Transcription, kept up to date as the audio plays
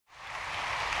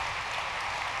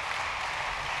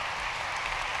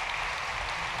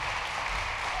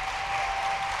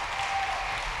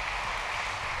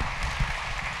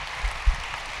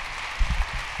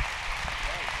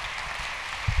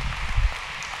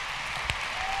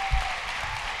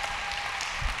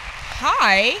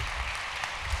Hi.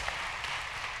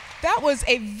 That was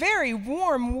a very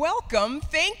warm welcome.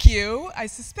 Thank you. I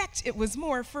suspect it was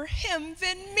more for him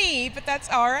than me, but that's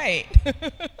all right.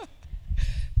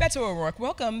 Beto O'Rourke,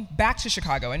 welcome back to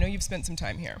Chicago. I know you've spent some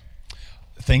time here.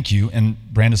 Thank you, and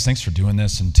Brandis, thanks for doing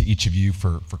this, and to each of you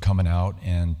for coming out,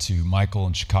 and to Michael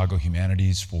and Chicago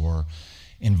Humanities for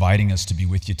inviting us to be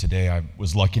with you today. I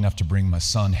was lucky enough to bring my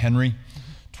son, Henry,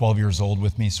 12 years old,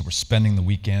 with me, so we're spending the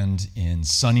weekend in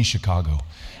sunny Chicago.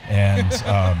 And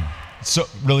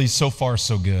so far,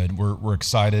 so good. We're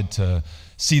excited to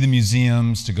see the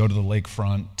museums, to go to the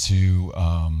lakefront, to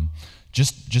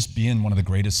just be in one of the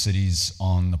greatest cities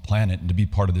on the planet, and to be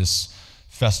part of this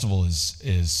festival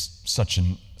is such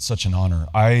an honor.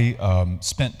 I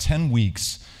spent 10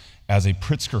 weeks as a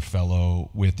Pritzker Fellow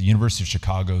with the University of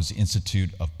Chicago's Institute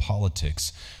of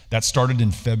Politics. That started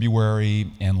in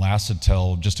February and lasted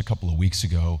till just a couple of weeks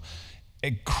ago.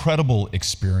 Incredible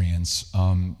experience,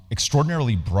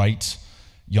 extraordinarily bright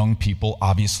young people,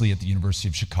 obviously at the University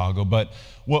of Chicago, but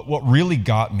what really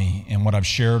got me, and what I've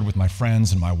shared with my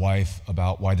friends and my wife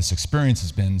about why this experience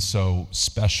has been so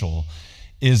special,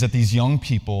 is that these young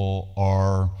people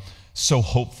are so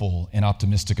hopeful and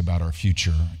optimistic about our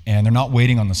future, and they're not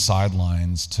waiting on the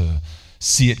sidelines to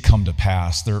see it come to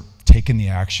pass. They're taking the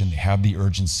action, they have the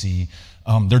urgency,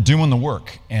 they're doing the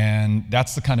work, and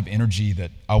that's the kind of energy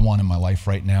that I want in my life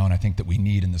right now, and I think that we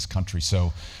need in this country.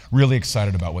 So really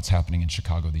excited about what's happening in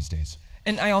Chicago these days.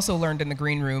 And I also learned in the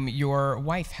green room your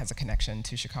wife has a connection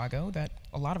to Chicago that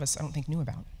a lot of us, I don't think, knew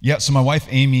about. Yeah, so my wife,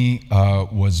 Amy,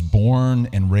 was born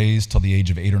and raised till the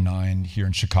age of 8 or 9 here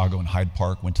in Chicago in Hyde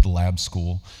Park, went to the lab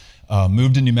school,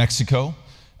 moved to New Mexico,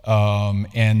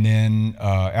 and then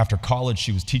after college,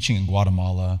 she was teaching in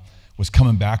Guatemala, was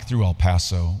coming back through El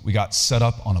Paso. We got set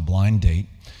up on a blind date,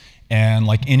 and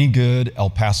like any good El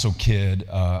Paso kid,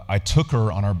 I took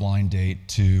her on our blind date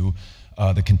to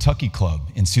the Kentucky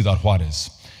Club in Ciudad Juarez,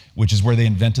 which is where they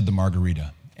invented the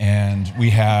margarita. And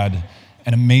we had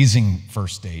an amazing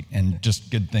first date, and just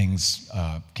good things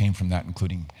came from that,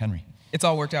 including Henry. It's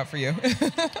all worked out for you.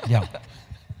 Yeah.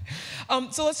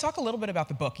 So let's talk a little bit about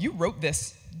the book. You wrote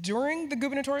this during the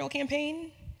gubernatorial campaign?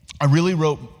 I really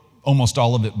wrote almost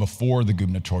all of it before the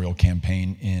gubernatorial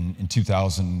campaign in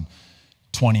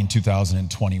 2020 and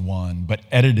 2021, but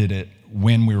edited it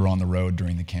when we were on the road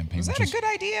during the campaign. Was that a good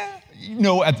idea?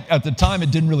 No, at the time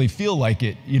it didn't really feel like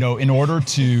it. You know, in order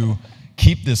to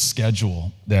keep this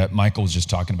schedule that Michael was just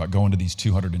talking about, going to these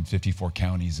 254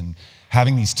 counties and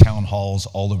having these town halls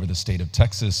all over the state of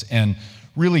Texas, and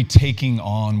really taking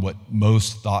on what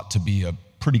most thought to be a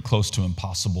pretty close to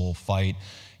impossible fight.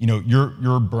 You know,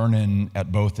 you're burning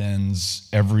at both ends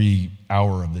every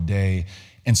hour of the day.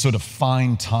 And so to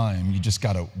find time, you just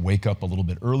got to wake up a little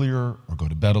bit earlier or go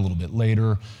to bed a little bit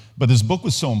later. But this book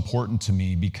was so important to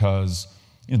me because,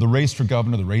 you know, the race for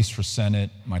governor, the race for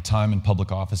Senate, my time in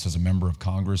public office as a member of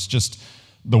Congress, just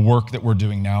the work that we're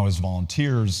doing now as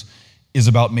volunteers is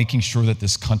about making sure that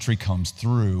this country comes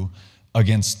through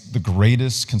against the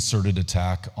greatest concerted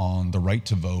attack on the right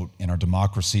to vote and our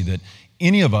democracy that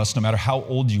any of us, no matter how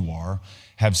old you are,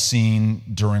 have seen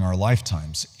during our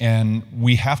lifetimes. And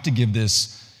we have to give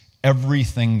this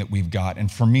everything that we've got.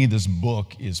 And for me, this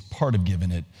book is part of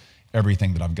giving it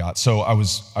everything that I've got. So I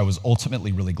was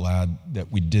ultimately really glad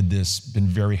that we did this, been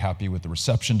very happy with the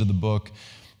reception to the book,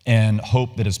 and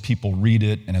hope that as people read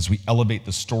it and as we elevate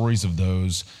the stories of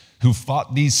those who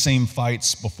fought these same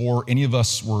fights before any of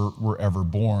us were ever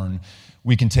born,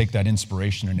 we can take that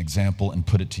inspiration and example and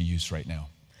put it to use right now.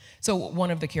 So one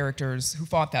of the characters who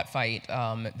fought that fight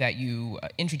that you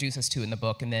introduce us to in the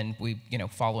book, and then we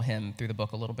follow him through the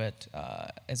book a little bit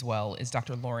as well, is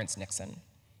Dr. Lawrence Nixon.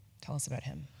 Tell us about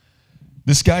him.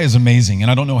 This guy is amazing, and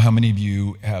I don't know how many of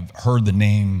you have heard the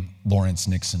name Lawrence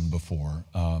Nixon before.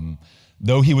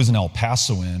 Though he was an El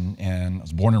Pasoan, and I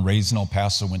was born and raised in El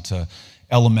Paso, went to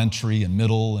elementary and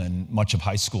middle and much of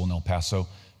high school in El Paso,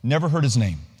 never heard his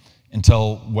name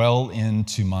until well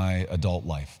into my adult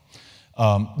life.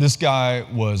 This guy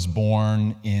was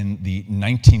born in the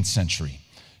 19th century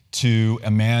to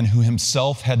a man who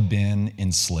himself had been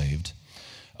enslaved.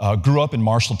 Grew up in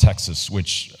Marshall, Texas,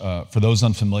 which, for those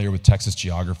unfamiliar with Texas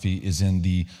geography, is in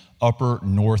the upper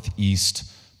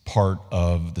northeast part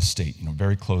of the state,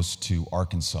 very close to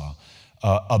Arkansas.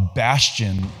 A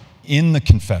bastion in the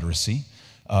Confederacy,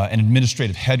 an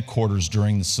administrative headquarters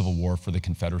during the Civil War for the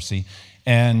Confederacy,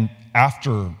 and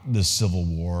after the Civil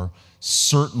War,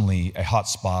 certainly a hot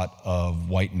spot of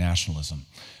white nationalism.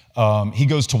 He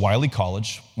goes to Wiley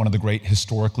College, one of the great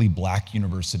historically black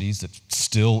universities that's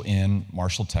still in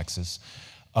Marshall, Texas.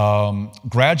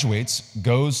 Graduates,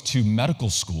 goes to medical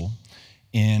school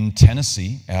in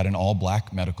Tennessee at an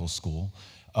all-black medical school,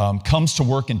 comes to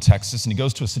work in Texas, and he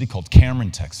goes to a city called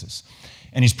Cameron, Texas.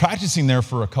 And he's practicing there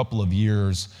for a couple of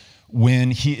years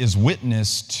when he is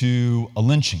witness to a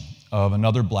lynching of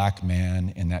another black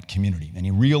man in that community. And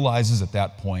he realizes at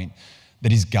that point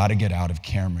that he's got to get out of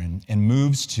Cameron and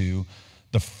moves to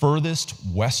the furthest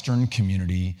western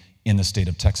community in the state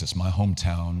of Texas, my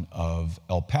hometown of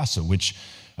El Paso, which,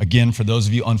 again, for those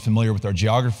of you unfamiliar with our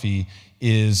geography,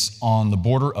 is on the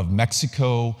border of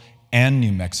Mexico and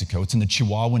New Mexico. It's in the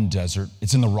Chihuahuan Desert.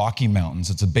 It's in the Rocky Mountains.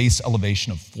 It's a base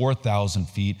elevation of 4,000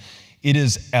 feet. It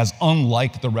is as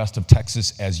unlike the rest of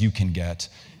Texas as you can get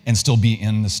and still be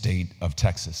in the state of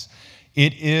Texas.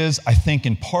 It is, I think,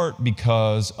 in part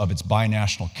because of its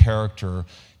binational character,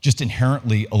 just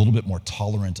inherently a little bit more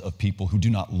tolerant of people who do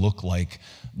not look like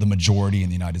the majority in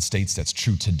the United States. That's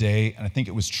true today, and I think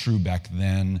it was true back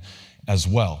then as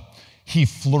well. He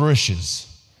flourishes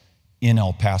in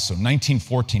El Paso.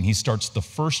 1914, he starts the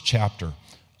first chapter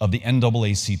of the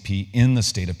NAACP in the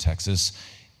state of Texas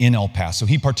in El Paso.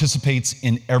 He participates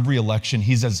in every election.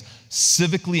 He's as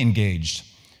civically engaged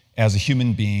as a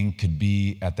human being could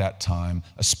be at that time,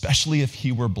 especially if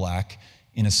he were black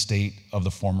in a state of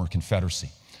the former Confederacy.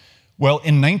 Well,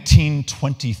 in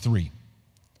 1923,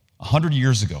 100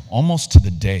 years ago, almost to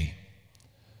the day,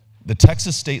 the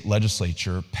Texas state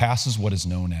legislature passes what is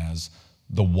known as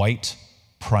the white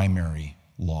primary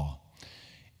law.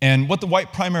 And what the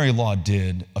white primary law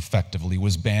did effectively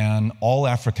was ban all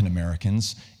African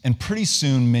Americans and pretty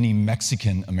soon many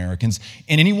Mexican Americans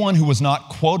and anyone who was not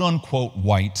quote unquote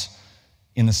white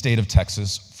in the state of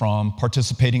Texas from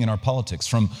participating in our politics,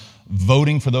 from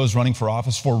voting for those running for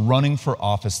office, for running for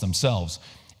office themselves.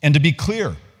 And to be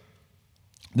clear,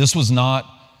 this was not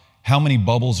how many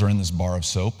bubbles are in this bar of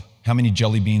soap, how many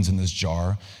jelly beans in this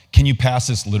jar, can you pass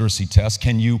this literacy test,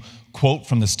 can you quote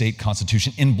from the state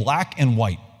constitution. In black and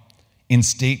white, in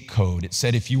state code, it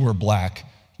said if you were black,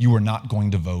 you were not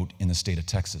going to vote in the state of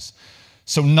Texas.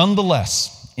 So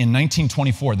nonetheless, in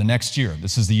 1924, the next year,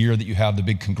 this is the year that you have the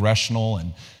big congressional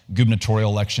and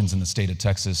gubernatorial elections in the state of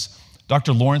Texas,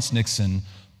 Dr. Lawrence Nixon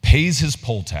pays his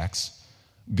poll tax,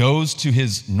 goes to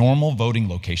his normal voting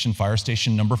location, Fire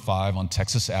Station number 5 on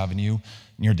Texas Avenue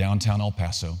near downtown El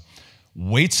Paso,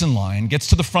 waits in line, gets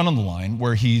to the front of the line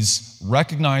where he's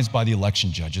recognized by the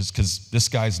election judges, because this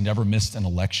guy's never missed an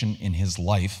election in his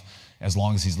life as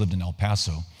long as he's lived in El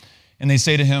Paso. And they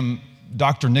say to him,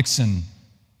 Dr. Nixon,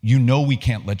 you know we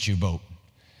can't let you vote.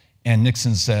 And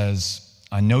Nixon says,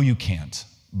 I know you can't,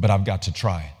 but I've got to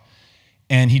try.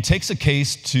 And he takes a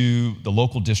case to the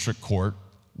local district court,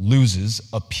 loses,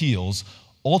 appeals,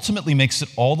 ultimately makes it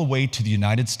all the way to the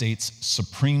United States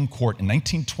Supreme Court in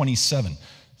 1927.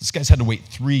 This guy's had to wait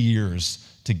 3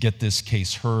 years to get this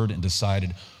case heard and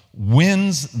decided,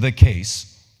 wins the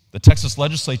case. The Texas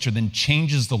legislature then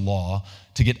changes the law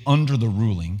to get under the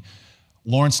ruling.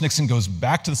 Lawrence Nixon goes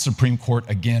back to the Supreme Court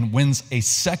again, wins a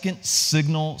second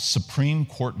signal Supreme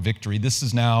Court victory. This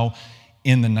is now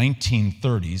in the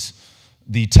 1930s.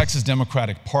 The Texas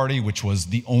Democratic Party, which was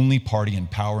the only party in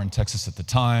power in Texas at the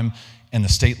time, and the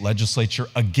state legislature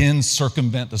again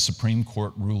circumvent the Supreme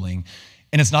Court ruling.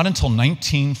 And it's not until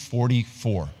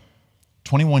 1944,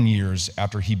 21 years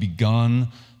after he begun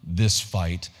this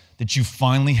fight, that you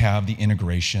finally have the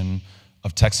integration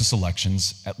of Texas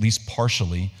elections, at least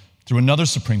partially, through another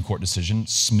Supreme Court decision,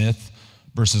 Smith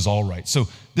versus Allwright. So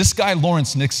this guy,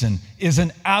 Lawrence Nixon, is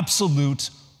an absolute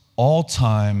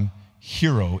all-time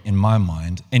hero in my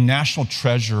mind, a national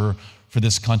treasure for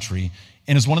this country,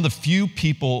 and is one of the few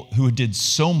people who did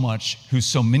so much, who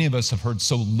so many of us have heard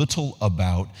so little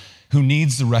about, who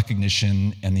needs the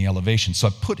recognition and the elevation. So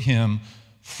I put him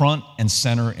front and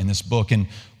center in this book. And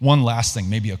one last thing,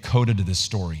 maybe a coda to this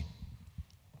story.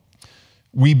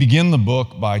 We begin the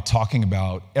book by talking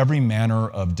about every manner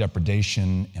of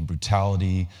depredation and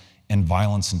brutality and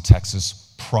violence in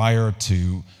Texas prior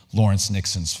to Lawrence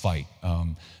Nixon's fight.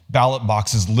 Ballot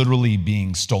boxes literally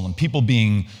being stolen, people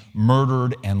being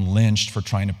murdered and lynched for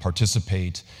trying to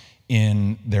participate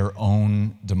in their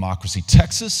own democracy.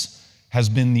 Texas has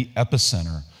been the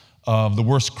epicenter of the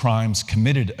worst crimes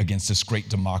committed against this great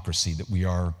democracy that we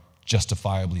are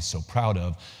justifiably so proud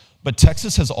of. But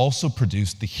Texas has also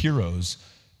produced the heroes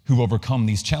who overcome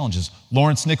these challenges.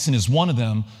 Lawrence Nixon is one of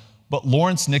them, but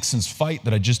Lawrence Nixon's fight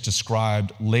that I just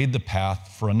described laid the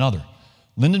path for another.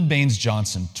 Lyndon Baines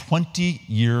Johnson, 20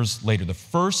 years later, the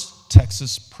first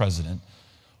Texas president,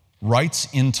 writes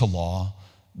into law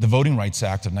the Voting Rights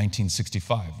Act of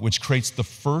 1965, which creates the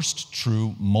first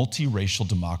true multiracial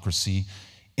democracy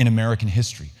in American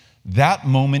history. That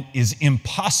moment is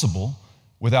impossible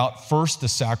without first the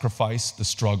sacrifice, the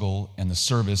struggle, and the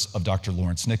service of Dr.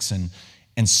 Lawrence Nixon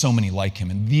and so many like him.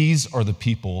 And these are the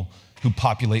people who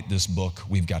populate this book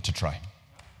we've got to try.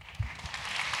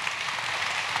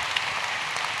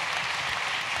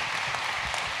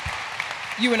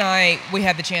 You and I, we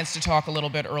had the chance to talk a little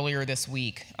bit earlier this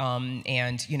week,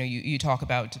 and you talk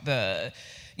about the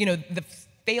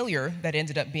failure that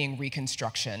ended up being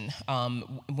Reconstruction,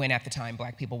 when at the time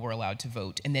Black people were allowed to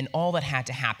vote, and then all that had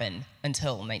to happen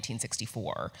until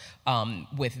 1964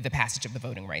 with the passage of the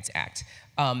Voting Rights Act.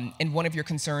 And one of your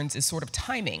concerns is sort of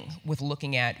timing with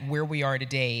looking at where we are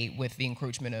today with the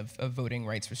encroachment of voting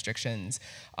rights restrictions,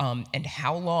 and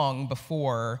how long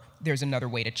before there's another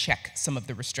way to check some of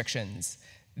the restrictions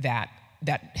that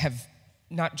have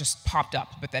not just popped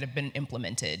up, but that have been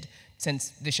implemented since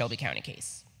the Shelby County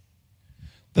case.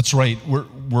 That's right.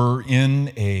 We're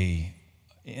in a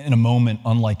moment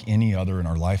unlike any other in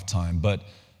our lifetime, but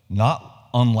not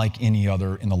unlike any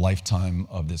other in the lifetime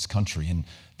of this country. And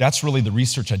that's really the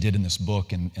research I did in this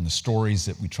book, and the stories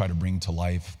that we try to bring to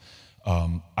life,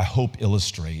 I hope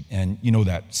illustrate. And you know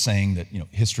that saying that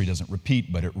history doesn't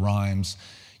repeat, but it rhymes.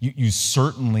 You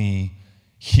certainly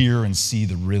hear and see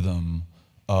the rhythm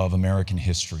of American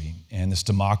history and this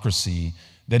democracy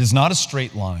that is not a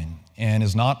straight line and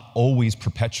is not always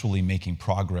perpetually making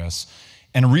progress.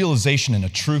 And a realization and a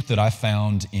truth that I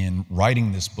found in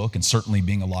writing this book, and certainly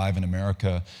being alive in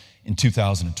America in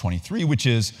 2023, which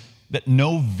is that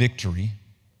no victory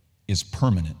is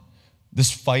permanent. This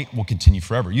fight will continue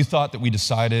forever. You thought that we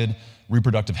decided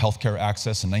reproductive health care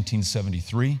access in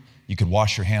 1973, you could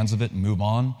wash your hands of it and move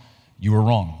on. You were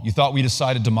wrong. You thought we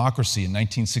decided democracy in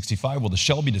 1965. Well, the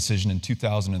Shelby decision in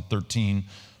 2013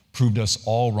 proved us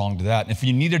all wrong to that. And if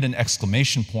you needed an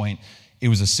exclamation point, it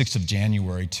was the 6th of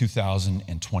January,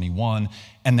 2021.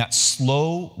 And that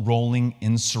slow rolling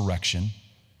insurrection,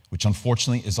 which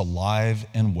unfortunately is alive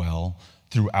and well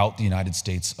throughout the United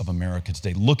States of America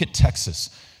today. Look at Texas,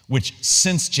 which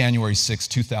since January 6,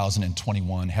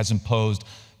 2021 has imposed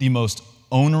the most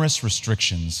onerous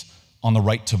restrictions on the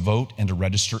right to vote and to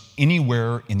register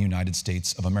anywhere in the United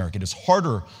States of America. It is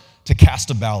harder to cast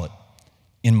a ballot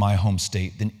in my home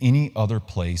state than any other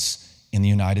place in the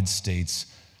United States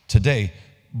today.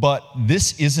 But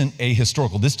this isn't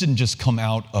ahistorical. This didn't just come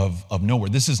out of nowhere.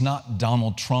 This is not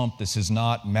Donald Trump. This is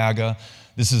not MAGA.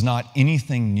 This is not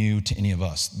anything new to any of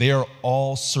us. They are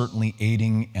all certainly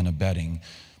aiding and abetting.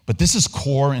 But this is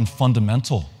core and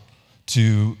fundamental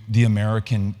to the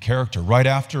American character. Right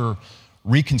after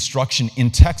Reconstruction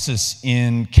in Texas,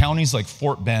 in counties like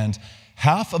Fort Bend,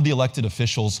 half of the elected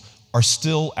officials are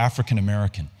still African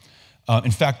American. In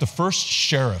fact, the first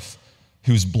sheriff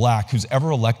who's Black, who's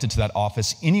ever elected to that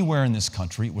office anywhere in this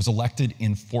country, was elected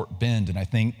in Fort Bend in, I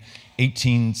think,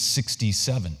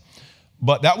 1867.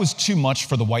 But that was too much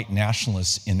for the white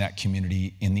nationalists in that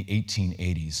community in the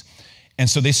 1880s. And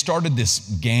so they started this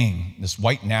gang, this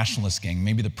white nationalist gang,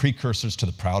 maybe the precursors to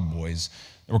the Proud Boys,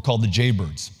 that were called the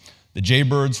Jaybirds. The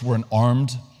Jaybirds were an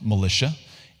armed militia,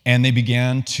 and they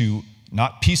began to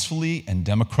not peacefully and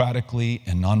democratically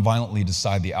and nonviolently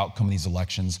decide the outcome of these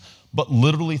elections, but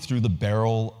literally through the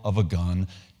barrel of a gun,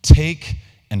 take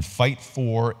and fight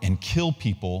for and kill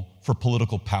people for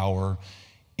political power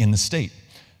in the state.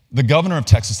 The governor of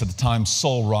Texas at the time,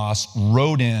 Sol Ross,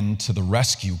 rode in to the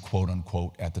rescue, quote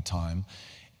unquote, at the time,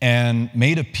 and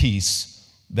made a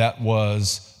peace that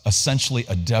was essentially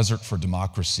a desert for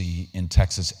democracy in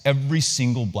Texas. Every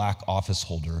single Black office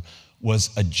holder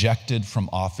was ejected from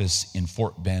office in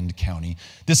Fort Bend County.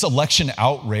 This election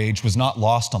outrage was not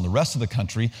lost on the rest of the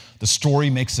country. The story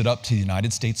makes it up to the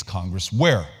United States Congress,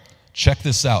 where, check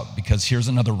this out, because here's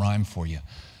another rhyme for you.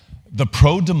 The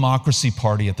pro-democracy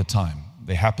party at the time,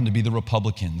 they happened to be the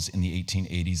Republicans in the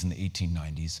 1880s and the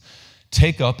 1890s,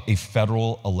 take up a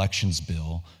federal elections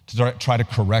bill to try to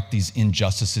correct these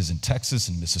injustices in Texas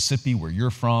and Mississippi, where you're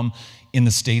from, in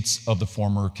the states of the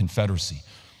former Confederacy.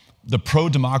 The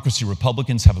pro-democracy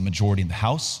Republicans have a majority in the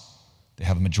House, they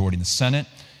have a majority in the Senate,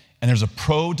 and there's a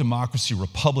pro-democracy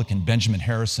Republican, Benjamin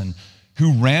Harrison,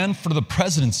 who ran for the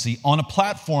presidency on a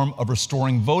platform of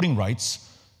restoring voting rights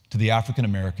to the African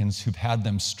Americans who've had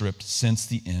them stripped since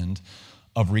the end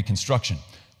of Reconstruction.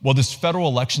 Well, this federal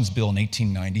elections bill in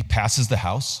 1890 passes the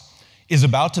House, is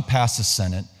about to pass the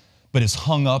Senate, but is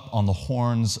hung up on the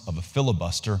horns of a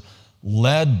filibuster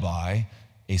led by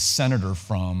a senator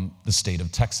from the state of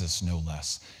Texas, no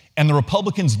less. And the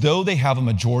Republicans, though they have a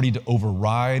majority to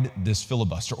override this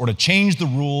filibuster or to change the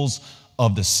rules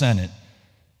of the Senate,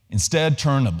 instead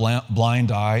turn a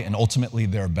blind eye and ultimately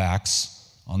their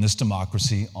backs on this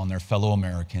democracy, on their fellow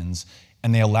Americans,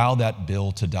 and they allow that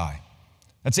bill to die.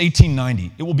 That's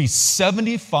 1890. It will be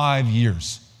 75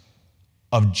 years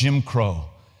of Jim Crow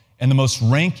and the most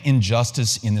rank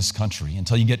injustice in this country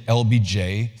until you get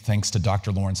LBJ, thanks to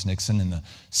Dr. Lawrence Nixon, and the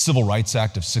Civil Rights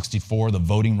Act of 64, the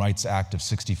Voting Rights Act of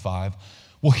 65.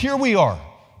 Well, here we are.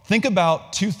 Think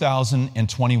about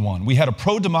 2021. We had a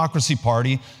pro-democracy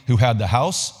party who had the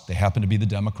House, they happened to be the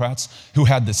Democrats, who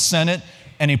had the Senate,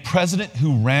 and a president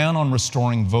who ran on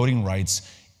restoring voting rights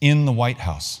in the White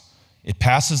House. It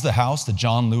passes the House, the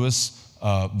John Lewis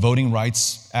Voting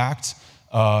Rights Act.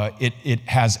 It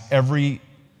has every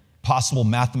possible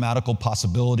mathematical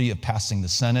possibility of passing the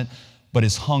Senate, but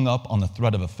is hung up on the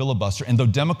threat of a filibuster. And though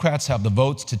Democrats have the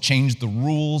votes to change the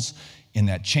rules in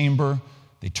that chamber,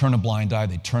 they turn a blind eye,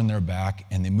 they turn their back,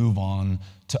 and they move on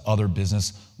to other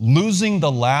business, losing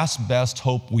the last best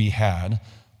hope we had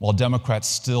while Democrats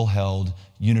still held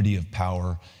unity of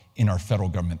power in our federal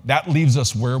government. That leaves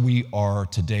us where we are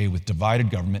today with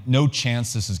divided government. No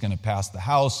chance this is going to pass the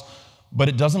House, but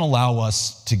it doesn't allow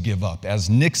us to give up. As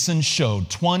Nixon showed,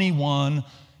 21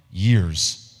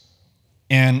 years.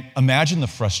 And imagine the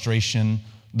frustration,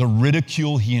 the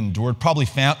ridicule he endured, probably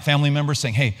family members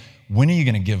saying, hey, when are you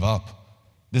going to give up?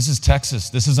 This is Texas.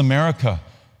 This is America.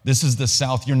 This is the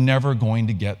South. You're never going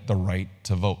to get the right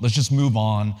to vote. Let's just move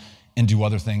on and do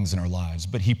other things in our lives.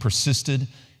 But he persisted.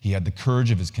 He had the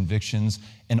courage of his convictions,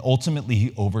 and ultimately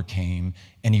he overcame,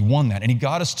 and he won that. And he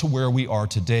got us to where we are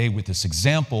today with this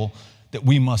example that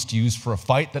we must use for a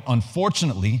fight that,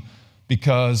 unfortunately,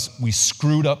 because we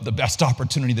screwed up the best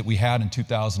opportunity that we had in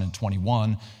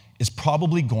 2021, is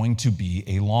probably going to be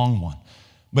a long one.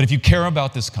 But if you care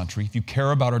about this country, if you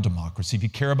care about our democracy, if you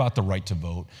care about the right to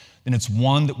vote, then it's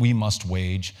one that we must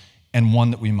wage and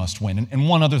one that we must win. And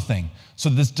one other thing, so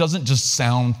this doesn't just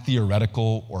sound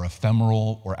theoretical or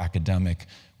ephemeral or academic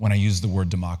when I use the word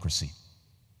democracy.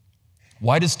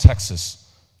 Why does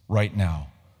Texas right now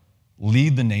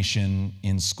lead the nation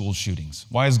in school shootings?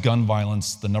 Why is gun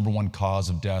violence the #1 cause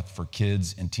of death for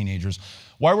kids and teenagers?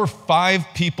 Why were 5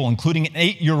 people, including an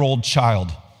 8-year-old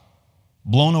child,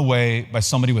 blown away by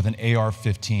somebody with an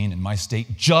AR-15 in my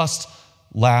state just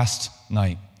last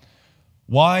night?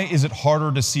 Why is it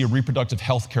harder to see a reproductive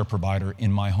health care provider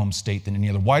in my home state than any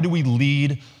other? Why do we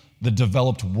lead the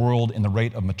developed world in the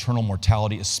rate of maternal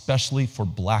mortality, especially for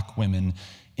Black women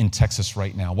in Texas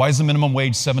right now? Why is the minimum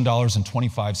wage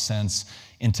 $7.25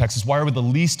 in Texas? Why are we the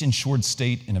least insured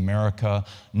state in America,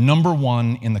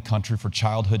 #1 in the country for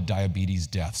childhood diabetes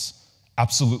deaths?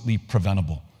 Absolutely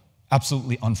preventable.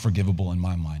 Absolutely unforgivable in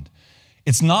my mind.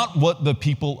 It's not what the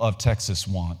people of Texas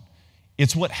want.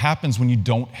 It's what happens when you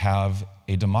don't have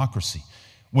a democracy.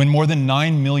 When more than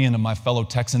 9 million of my fellow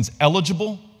Texans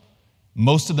eligible,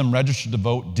 most of them registered to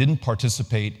vote, didn't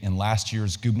participate in last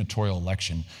year's gubernatorial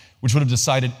election, which would have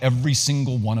decided every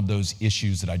single one of those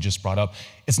issues that I just brought up.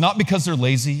 It's not because they're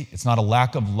lazy. It's not a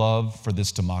lack of love for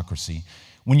this democracy.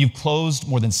 When you've closed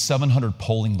more than 700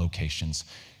 polling locations,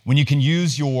 when you can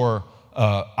use your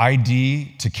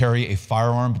ID to carry a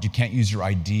firearm, but you can't use your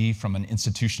ID from an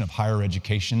institution of higher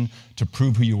education to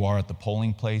prove who you are at the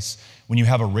polling place, when you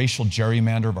have a racial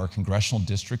gerrymander of our congressional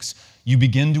districts, you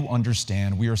begin to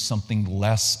understand we are something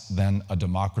less than a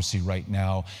democracy right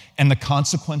now. And the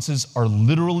consequences are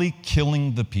literally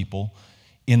killing the people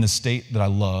in the state that I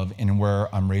love and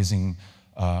where I'm raising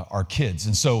our kids.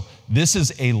 And so this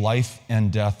is a life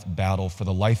and death battle for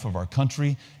the life of our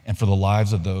country and for the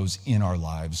lives of those in our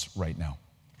lives right now.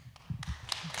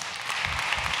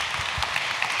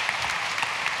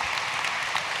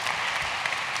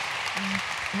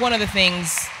 One of the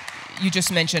things you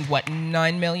just mentioned,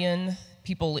 9 million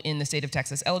people in the state of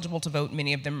Texas eligible to vote,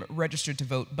 many of them registered to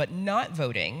vote, but not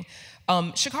voting.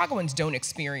 Chicagoans don't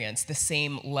experience the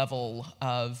same level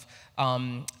of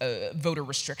voter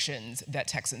restrictions that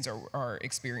Texans are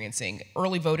experiencing.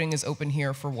 Early voting is open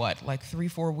here for what, like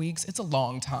 3-4 weeks? It's a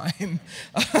long time.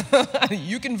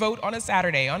 You can vote on a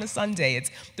Saturday, on a Sunday.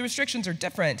 The restrictions are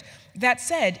different. That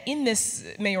said, in this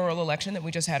mayoral election that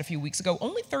we just had a few weeks ago,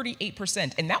 only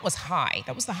 38%, and that was high.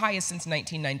 That was the highest since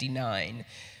 1999.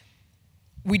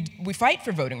 We fight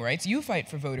for voting rights. You fight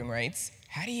for voting rights.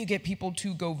 How do you get people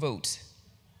to go vote?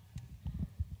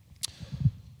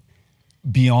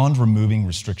 Beyond removing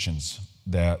restrictions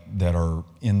that are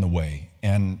in the way,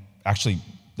 and actually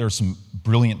there are some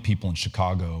brilliant people in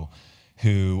Chicago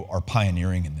who are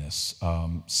pioneering in this,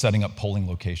 setting up polling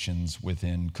locations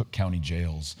within Cook County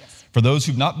jails. Yes. For those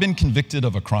who've not been convicted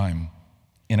of a crime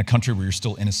in a country where you're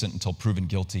still innocent until proven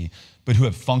guilty, but who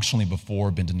have functionally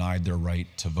before been denied their right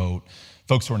to vote.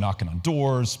 Folks who are knocking on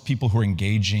doors, people who are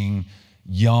engaging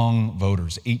young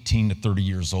voters, 18 to 30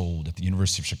 years old at the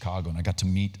University of Chicago, and I got to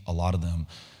meet a lot of them.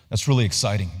 That's really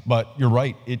exciting. But you're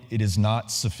right, it is not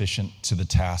sufficient to the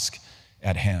task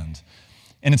at hand.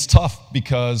 And it's tough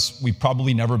because we've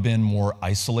probably never been more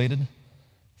isolated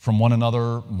from one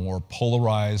another, more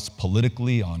polarized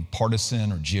politically on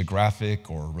partisan or geographic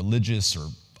or religious or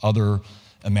other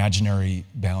imaginary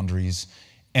boundaries.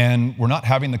 And we're not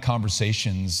having the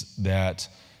conversations that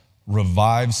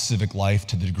revive civic life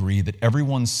to the degree that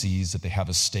everyone sees that they have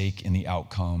a stake in the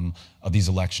outcome of these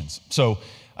elections. So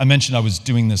I mentioned I was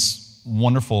doing this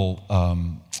wonderful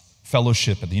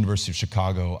fellowship at the University of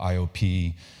Chicago,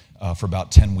 IOP, for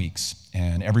about 10 weeks.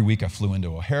 And every week I flew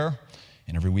into O'Hare,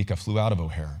 and every week I flew out of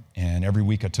O'Hare. And every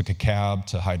week I took a cab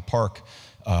to Hyde Park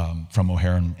from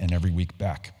O'Hare, and every week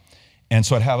back. And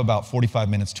so I'd have about 45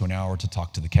 minutes to an hour to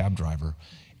talk to the cab driver.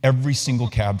 Every single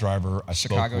cab driver I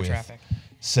spoke with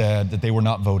said that they were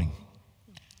not voting.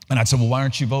 And I'd say, well, why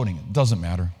aren't you voting? It doesn't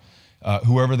matter.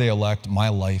 Whoever they elect, my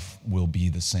life will be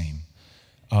the same.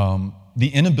 The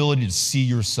inability to see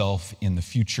yourself in the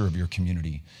future of your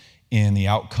community, in the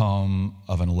outcome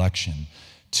of an election,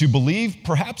 to believe,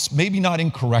 perhaps maybe not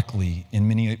incorrectly in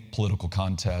many political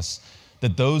contests,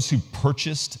 that those who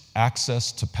purchased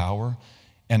access to power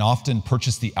and often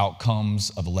purchase the outcomes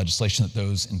of the legislation that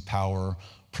those in power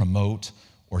promote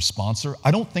or sponsor,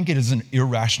 I don't think it is an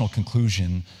irrational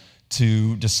conclusion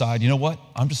to decide, you know what,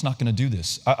 I'm just not gonna do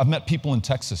this. I've met people in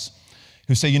Texas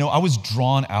who say, you know, I was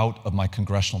drawn out of my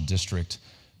congressional district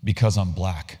because I'm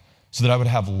black, so that I would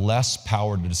have less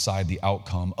power to decide the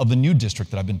outcome of the new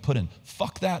district that I've been put in.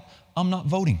 Fuck that, I'm not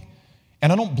voting.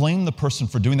 And I don't blame the person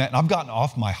for doing that. And I've gotten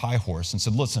off my high horse and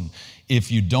said, listen,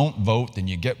 if you don't vote, then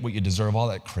you get what you deserve, all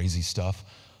that crazy stuff.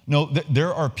 No,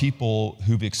 there are people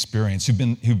who've experienced,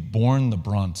 who've borne the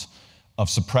brunt of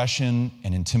suppression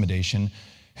and intimidation,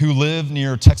 who live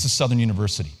near Texas Southern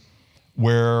University,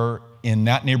 where in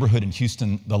that neighborhood in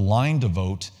Houston, the line to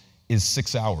vote is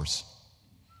 6 hours.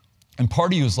 And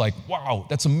part of you is like, wow,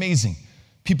 that's amazing.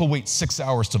 People wait 6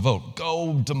 hours to vote.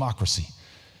 Go democracy.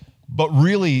 But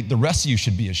really, the rest of you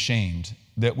should be ashamed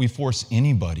that we force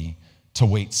anybody to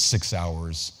wait 6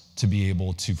 hours to be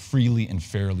able to freely and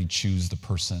fairly choose the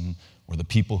person or the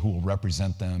people who will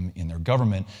represent them in their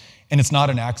government. And it's not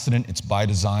an accident, it's by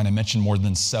design. I mentioned more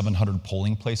than 700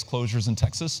 polling place closures in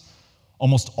Texas,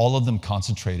 almost all of them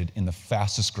concentrated in the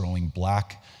fastest growing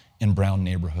black and brown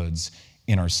neighborhoods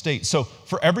in our state. So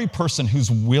for every person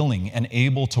who's willing and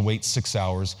able to wait 6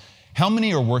 hours, how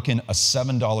many are working a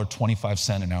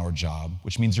 $7.25 an hour job,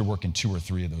 which means you're working 2 or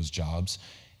 3 of those jobs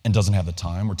and doesn't have the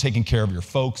time, or taking care of your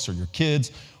folks or your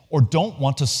kids, or don't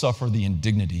want to suffer the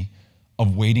indignity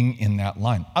of waiting in that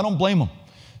line? I don't blame them.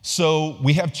 So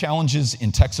we have challenges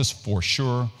in Texas for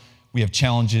sure. We have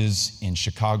challenges in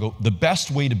Chicago. The best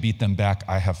way to beat them back,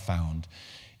 I have found,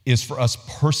 is for us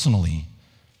personally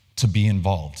to be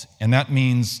involved. And that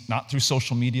means not through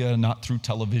social media, not through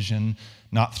television,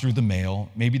 not through the mail.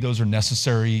 Maybe those are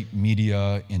necessary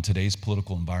media in today's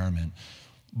political environment.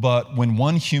 But when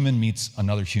one human meets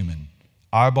another human,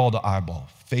 eyeball to eyeball,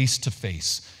 face to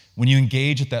face, when you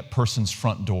engage at that person's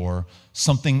front door,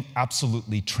 something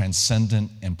absolutely transcendent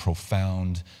and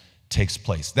profound takes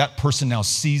place. That person now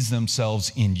sees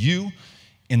themselves in you,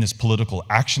 in this political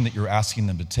action that you're asking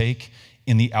them to take,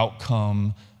 in the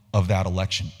outcome of that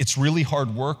election. It's really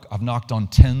hard work. I've knocked on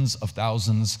tens of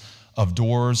thousands of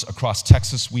doors across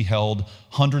Texas. We held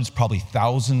hundreds, probably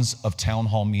thousands of town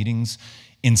hall meetings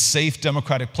in safe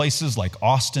democratic places like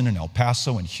Austin and El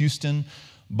Paso and Houston,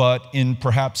 but in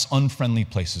perhaps unfriendly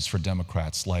places for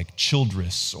Democrats like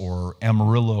Childress or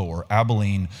Amarillo or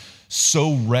Abilene,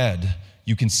 so red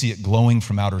you can see it glowing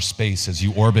from outer space as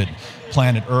you orbit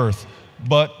planet Earth.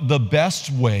 But the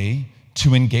best way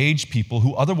to engage people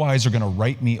who otherwise are going to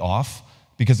write me off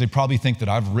because they probably think that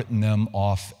I've written them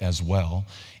off as well,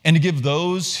 and to give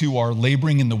those who are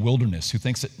laboring in the wilderness, who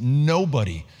thinks that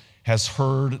nobody has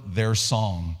heard their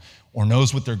song or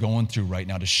knows what they're going through right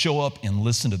now, to show up and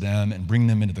listen to them and bring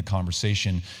them into the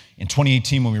conversation. In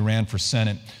 2018, when we ran for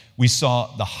Senate, we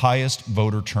saw the highest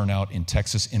voter turnout in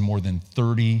Texas in more than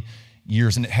 30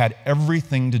 years, and it had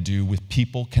everything to do with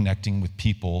people connecting with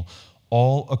people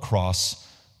all across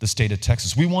the state of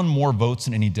Texas. We won more votes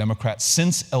than any Democrat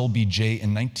since LBJ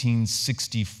in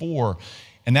 1964,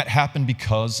 and that happened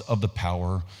because of the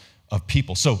power of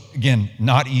people. So again,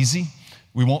 not easy.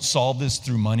 We won't solve this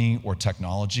through money or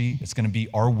technology. It's going to be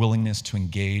our willingness to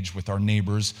engage with our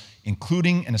neighbors,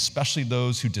 including and especially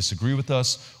those who disagree with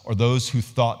us or those who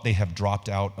thought they have dropped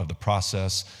out of the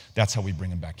process. That's how we bring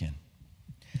them back in.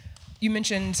 You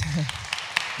mentioned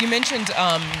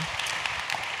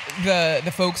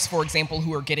the folks, for example,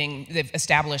 they've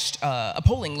established a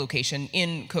polling location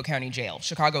in Cook County Jail.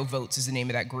 Chicago Votes is the name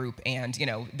of that group, and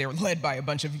they're led by a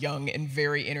bunch of young and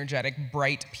very energetic,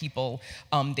 bright people.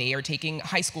 They are taking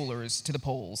high schoolers to the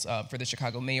polls for the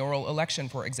Chicago mayoral election,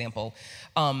 for example.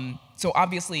 So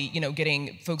obviously,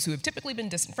 getting folks who have typically been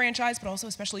disenfranchised, but also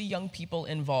especially young people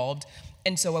involved.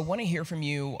 And so I want to hear from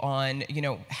you on,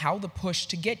 how the push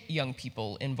to get young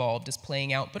people involved is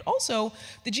playing out, but also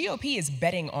the GOP is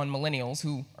betting on millennials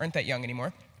who aren't that young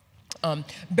anymore,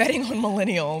 betting on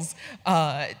millennials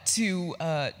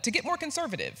to get more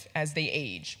conservative as they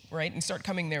age, right, and start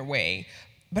coming their way.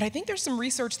 But I think there's some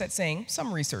research that's saying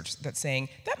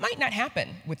that might not happen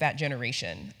with that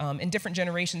generation. And different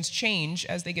generations change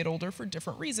as they get older for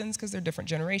different reasons because they're different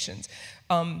generations.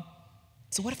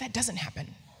 So what if that doesn't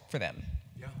happen for them?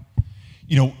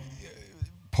 Yeah.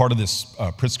 Part of this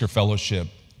Pritzker Fellowship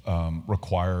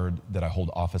required that I hold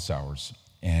office hours,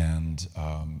 and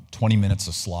 20 minutes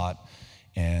a slot,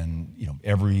 and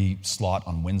every slot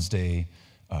on Wednesday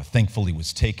thankfully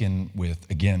was taken with,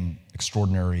 again,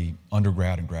 extraordinary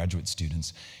undergrad and graduate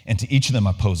students. And to each of them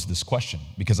I posed this question,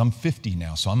 because I'm 50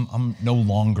 now, so I'm no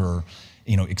longer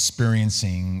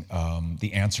experiencing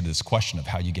the answer to this question of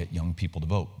how you get young people to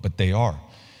vote, but they are.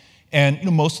 And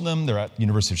most of them, they're at the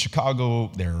University of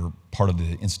Chicago, they're part of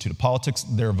the Institute of Politics,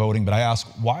 they're voting, but I ask,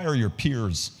 why are your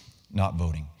peers not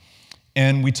voting?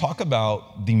 And we talk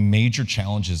about the major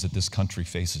challenges that this country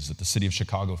faces, that the city of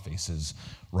Chicago faces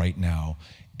right now,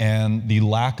 and the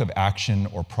lack of action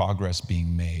or progress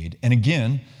being made. And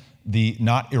again, the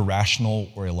not irrational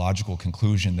or illogical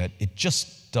conclusion that it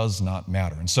just does not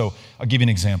matter. And so I'll give you an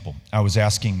example. I was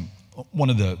asking one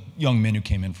of the young men who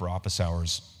came in for office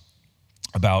hours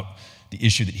about the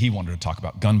issue that he wanted to talk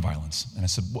about, gun violence. And I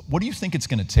said, what do you think it's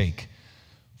going to take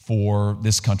for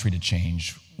this country to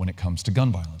change when it comes to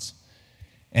gun violence?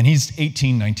 And he's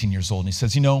 18, 19 years old, and he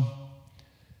says,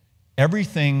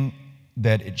 everything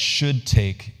that it should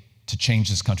take to change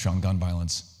this country on gun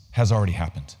violence has already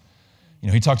happened.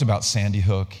 He talked about Sandy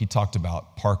Hook, he talked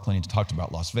about Parkland, he talked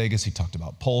about Las Vegas, he talked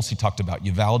about Pulse, he talked about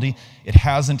Uvalde. It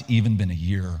hasn't even been a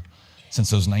year since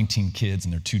those 19 kids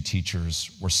and their 2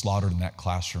 teachers were slaughtered in that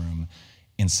classroom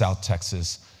in South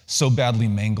Texas, so badly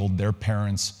mangled their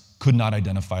parents could not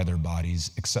identify their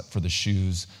bodies except for the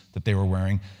shoes that they were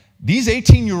wearing. These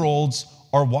 18-year-olds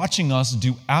are watching us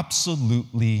do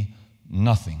absolutely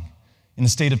nothing. In the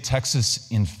state of Texas,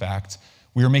 in fact,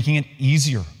 we are making it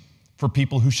easier for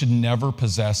people who should never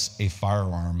possess a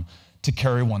firearm to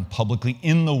carry one publicly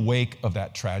in the wake of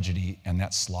that tragedy and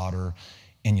that slaughter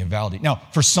in Uvalde. Now,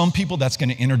 for some people, that's going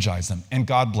to energize them, and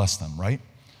God bless them, right?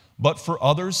 But for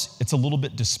others, it's a little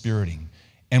bit dispiriting,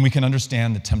 and we can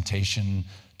understand the temptation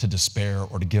to despair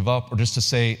or to give up or just to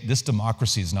say, this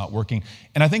democracy is not working.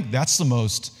 And I think that's the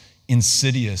most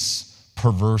insidious,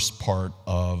 perverse part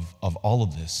of all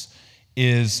of this,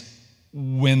 is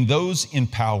when those in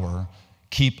power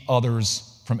keep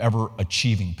others from ever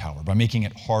achieving power by making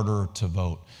it harder to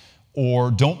vote, or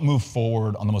don't move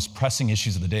forward on the most pressing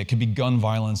issues of the day. It could be gun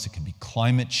violence, it could be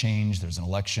climate change. There's an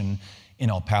election in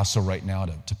El Paso right now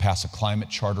to pass a climate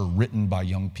charter written by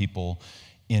young people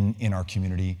in our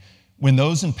community. When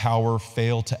those in power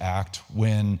fail to act,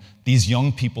 when these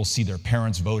young people see their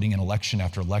parents voting in election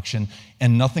after election,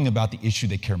 and nothing about the issue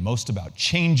they care most about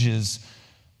changes,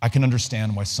 I can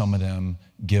understand why some of them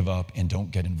give up and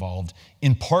don't get involved.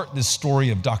 In part, this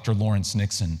story of Dr. Lawrence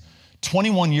Nixon,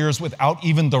 21 years without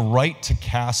even the right to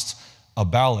cast a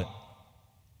ballot.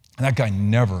 And that guy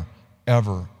never,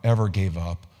 ever, ever gave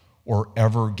up or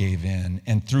ever gave in.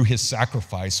 And through his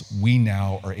sacrifice, we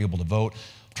now are able to vote.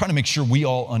 I'm trying to make sure we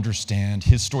all understand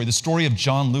his story. The story of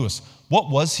John Lewis.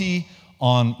 What was he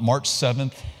on March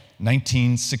 7th,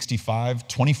 1965?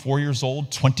 24 years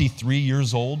old, 23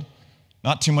 years old?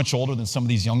 Not too much older than some of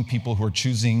these young people who are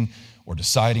choosing or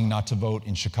deciding not to vote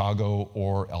in Chicago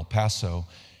or El Paso.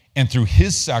 And through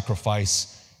his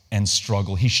sacrifice and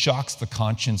struggle, he shocks the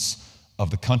conscience of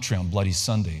the country on Bloody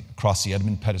Sunday across the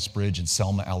Edmund Pettus Bridge in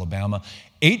Selma, Alabama.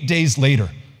 8 days later,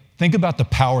 think about the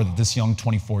power that this young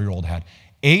 24-year-old had.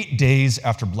 8 days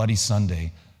after Bloody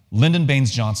Sunday, Lyndon Baines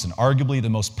Johnson, arguably the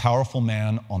most powerful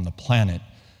man on the planet,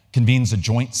 convenes a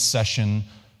joint session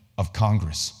of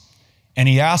Congress. And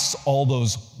he asks all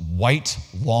those white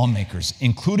lawmakers,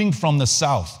 including from the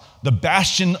South, the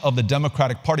bastion of the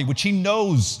Democratic Party, which he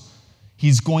knows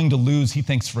he's going to lose, he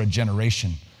thinks, for a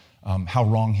generation. How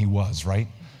wrong he was, right?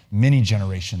 Many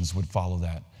generations would follow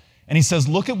that. And he says,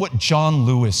 look at what John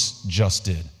Lewis just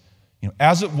did.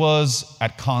 As it was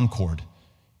at Concord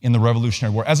in the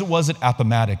Revolutionary War, as it was at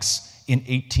Appomattox in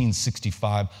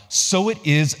 1865, so it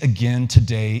is again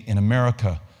today in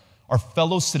America. are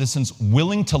fellow citizens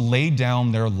willing to lay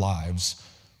down their lives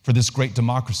for this great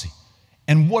democracy.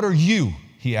 And what are you,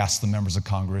 he asked the members of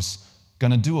Congress,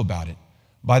 going to do about it?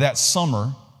 By that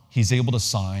summer, he's able to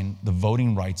sign the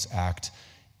Voting Rights Act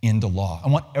into law. I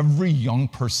want every young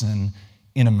person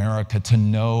in America to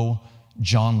know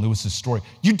John Lewis's story.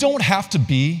 You don't have to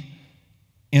be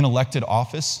in elected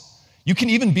office. You can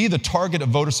even be the target of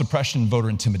voter suppression and voter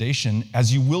intimidation,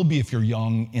 as you will be if you're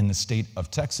young in the state of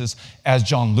Texas, as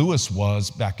John Lewis was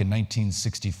back in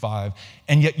 1965,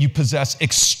 and yet you possess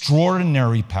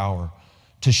extraordinary power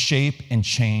to shape and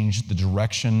change the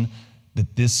direction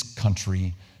that this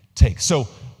country takes. So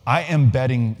I am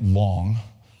betting long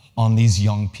on these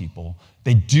young people.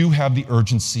 They do have the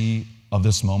urgency of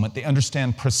this moment. They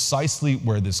understand precisely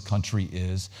where this country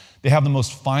is. They have the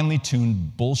most finely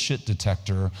tuned bullshit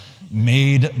detector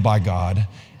made by God,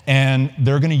 and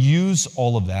they're going to use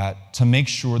all of that to make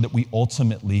sure that we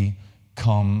ultimately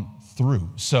come through.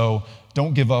 So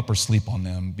don't give up or sleep on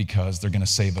them, because they're going to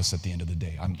save us at the end of the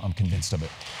day. I'm convinced of it.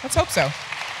 Let's hope so.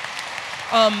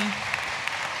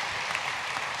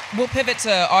 We'll pivot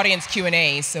to audience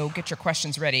Q&A, so get your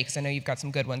questions ready, because I know you've got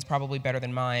some good ones, probably better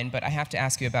than mine, but I have to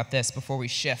ask you about this before we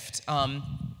shift.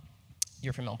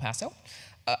 You're from El Paso,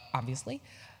 obviously.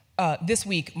 This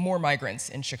week, more migrants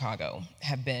in Chicago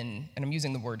have been, and I'm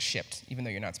using the word shipped, even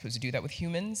though you're not supposed to do that with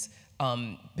humans,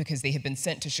 because they have been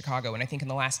sent to Chicago, and I think in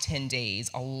the last 10 days,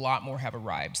 a lot more have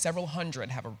arrived. Several hundred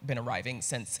have been arriving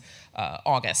since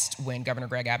August, when Governor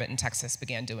Greg Abbott in Texas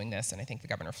began doing this, and I think the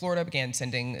governor of Florida began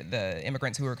sending the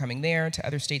immigrants who were coming there to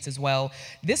other states as well.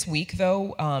 This week,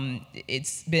 though,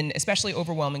 it's been especially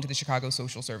overwhelming to the Chicago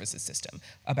social services system.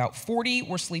 About 40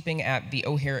 were sleeping at the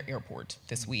O'Hare Airport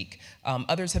this week.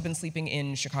 Others have been sleeping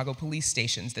in Chicago police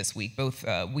stations this week. Both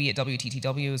we at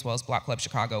WTTW as well as Block Club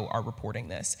Chicago are reporting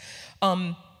this.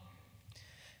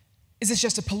 Is this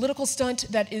just a political stunt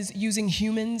that is using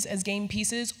humans as game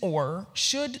pieces, or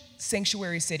should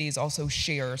sanctuary cities also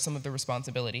share some of the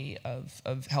responsibility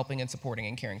of helping and supporting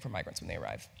and caring for migrants when they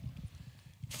arrive?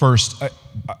 First,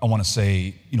 I want to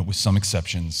say, with some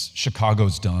exceptions,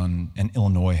 Chicago's done and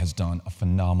Illinois has done a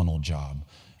phenomenal job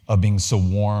of being so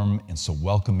warm and so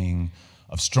welcoming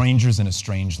of strangers in a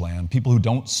strange land, people who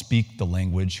don't speak the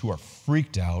language, who are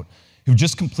freaked out, who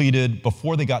just completed,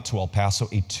 before they got to El Paso,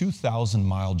 a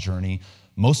 2,000-mile journey,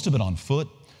 most of it on foot,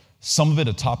 some of it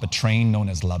atop a train known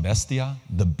as La Bestia,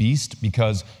 the Beast,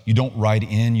 because you don't ride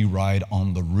in, you ride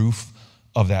on the roof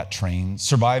of that train,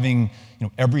 surviving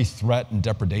every threat and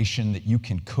depredation that you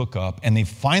can cook up. And they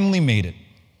finally made it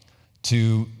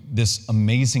to this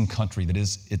amazing country that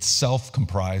is itself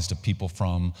comprised of people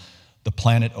from the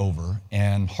planet over.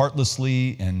 And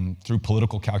heartlessly and through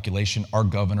political calculation, our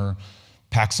governor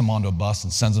packs them onto a bus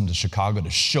and sends them to Chicago to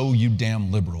show you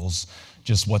damn liberals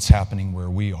just what's happening where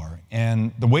we are.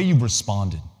 And the way you've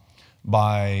responded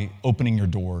by opening your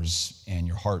doors and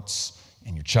your hearts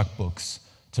and your checkbooks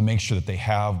to make sure that they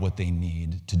have what they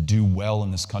need to do well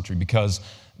in this country, because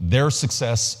their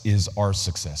success is our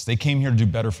success. They came here to do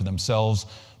better for themselves,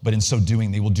 but in so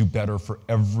doing, they will do better for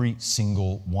every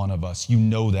single one of us. You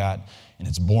know that, and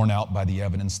it's borne out by the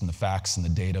evidence and the facts and the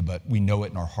data, but we know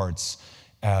it in our hearts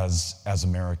as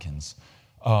Americans.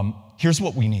 Here's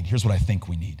what we need. Here's what I think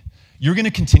we need. You're going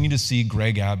to continue to see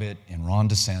Greg Abbott and Ron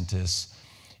DeSantis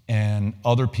and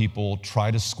other people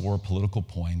try to score political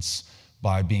points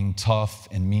by being tough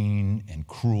and mean and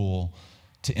cruel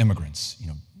to immigrants.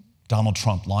 Donald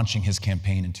Trump launching his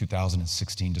campaign in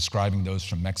 2016, describing those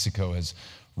from Mexico as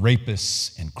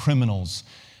rapists and criminals.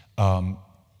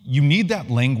 You need that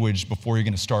language before you're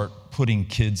going to start putting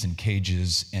kids in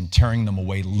cages and tearing them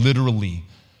away literally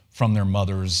from their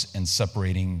mothers and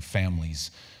separating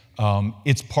families.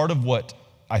 It's part of what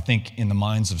I think in the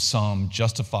minds of some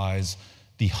justifies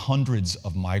the hundreds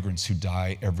of migrants who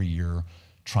die every year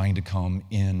trying to come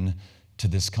in to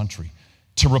this country.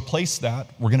 To replace that,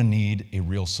 we're going to need a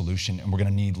real solution, and we're going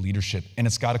to need leadership, and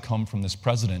it's got to come from this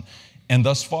president. And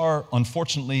thus far,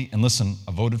 unfortunately, and listen,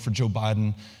 I voted for Joe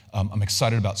Biden. I'm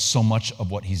excited about so much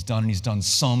of what he's done, and he's done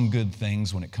some good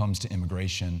things when it comes to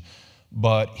immigration,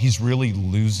 but he's really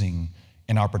losing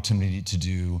an opportunity to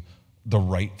do the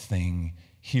right thing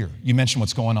here. You mentioned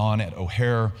what's going on at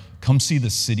O'Hare. Come see the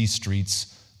city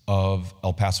streets of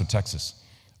El Paso, Texas,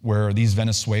 where these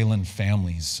Venezuelan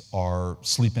families are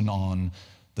sleeping on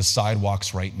the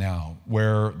sidewalks right now,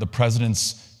 where the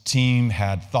president's team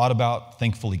had thought about,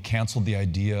 thankfully canceled the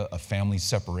idea of family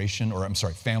separation, or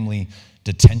family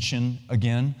detention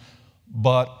again,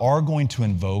 but are going to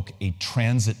invoke a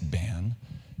transit ban,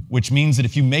 which means that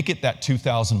if you make it that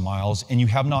 2,000 miles and you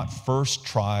have not first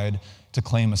tried to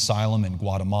claim asylum in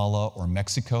Guatemala or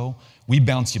Mexico, we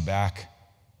bounce you back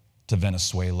to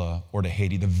Venezuela or to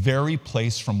Haiti, the very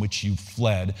place from which you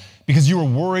fled because you were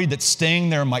worried that staying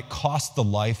there might cost the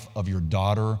life of your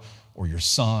daughter or your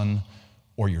son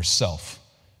or yourself.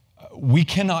 We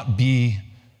cannot be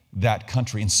that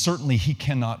country, and certainly he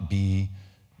cannot be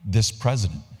this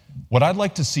president. What I'd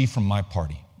like to see from my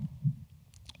party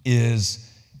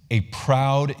is a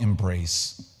proud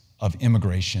embrace of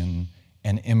immigration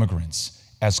and immigrants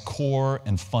as core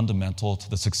and fundamental to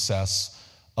the success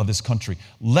of this country.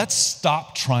 Let's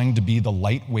stop trying to be the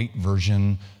lightweight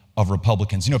version of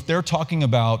Republicans. You know, if they're talking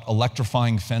about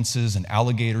electrifying fences and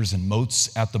alligators and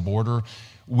moats at the border,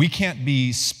 we can't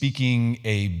be speaking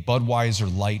a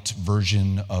Budweiser light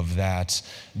version of that.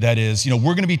 That is, you know,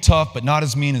 we're going to be tough, but not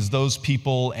as mean as those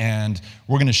people, and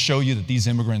we're going to show you that these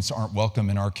immigrants aren't welcome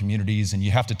in our communities, and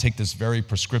you have to take this very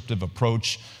prescriptive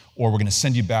approach, or we're going to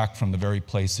send you back from the very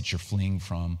place that you're fleeing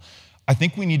from. I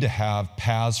think we need to have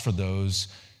paths for those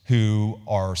who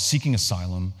are seeking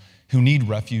asylum, who need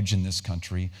refuge in this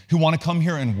country, who want to come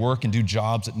here and work and do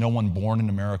jobs that no one born in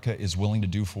America is willing to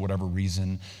do for whatever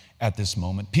reason at this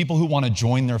moment. People who want to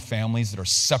join their families that are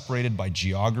separated by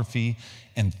geography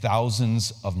and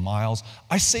thousands of miles.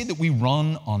 I say that we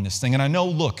run on this thing, and I know,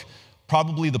 look,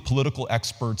 probably the political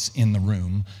experts in the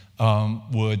room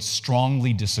would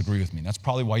strongly disagree with me. That's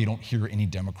probably why you don't hear any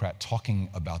Democrat talking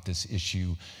about this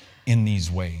issue in these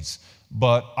ways.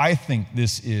 But I think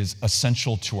this is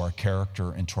essential to our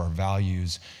character and to our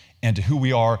values and to who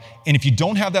we are. And if you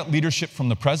don't have that leadership from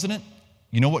the president,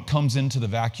 you know what comes into the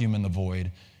vacuum and the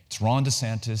void? It's Ron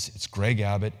DeSantis, it's Greg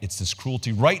Abbott, it's this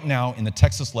cruelty. Right now in the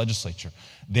Texas legislature,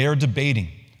 they are debating,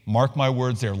 mark my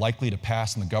words, they are likely to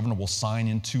pass and the governor will sign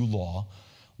into law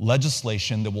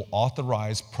legislation that will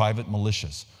authorize private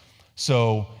militias.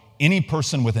 So any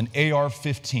person with an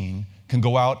AR-15 can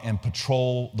go out and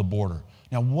patrol the border.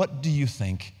 Now, what do you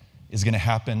think is going to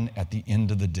happen at the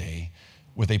end of the day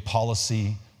with a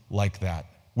policy like that?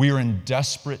 We are in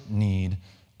desperate need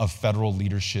of federal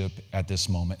leadership at this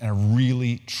moment, and I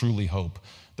really, truly hope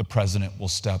the president will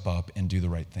step up and do the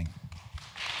right thing.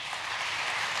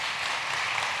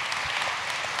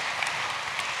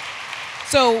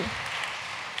 So,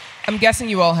 I'm guessing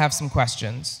you all have some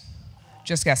questions.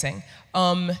 Just guessing.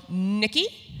 Nikki?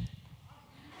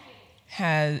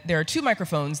 There are 2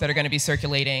 microphones that are going to be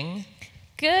circulating.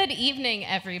 Good evening,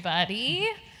 everybody.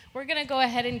 We're going to go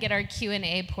ahead and get our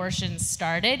Q&A portion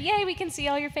started. Yay, we can see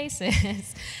all your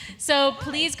faces. So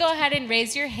please go ahead and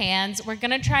raise your hands. We're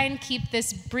going to try and keep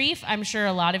this brief. I'm sure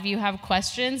a lot of you have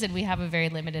questions, and we have a very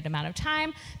limited amount of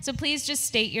time. So please just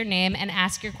state your name and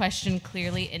ask your question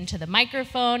clearly into the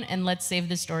microphone, and let's save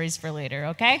the stories for later,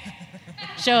 okay?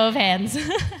 Show of hands.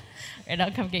 All right,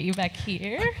 I'll come get you back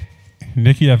here.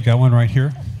 Nikki, I've got one right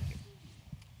here.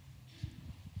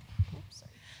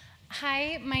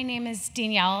 Hi, my name is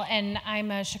Danielle, and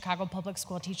I'm a Chicago public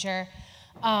school teacher.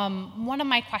 One of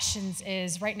my questions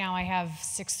is, right now I have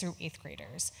 6th through 8th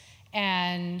graders,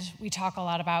 and we talk a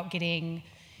lot about getting,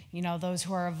 you know, those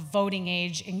who are of voting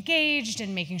age engaged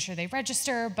and making sure they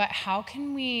register, but how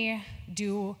can we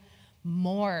do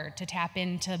more to tap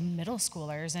into middle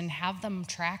schoolers and have them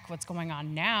track what's going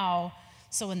on now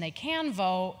so when they can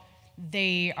vote,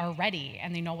 they are ready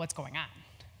and they know what's going on?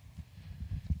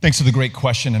 Thanks for the great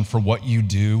question and for what you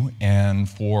do and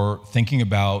for thinking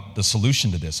about the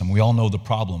solution to this. And we all know the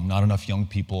problem. Not enough young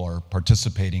people are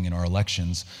participating in our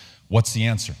elections. What's the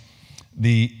answer?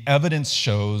 The evidence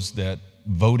shows that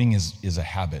voting is a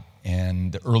habit.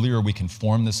 And the earlier we can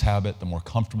form this habit, the more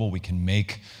comfortable we can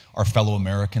make our fellow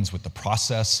Americans with the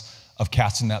process of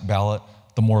casting that ballot,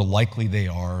 the more likely they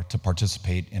are to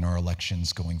participate in our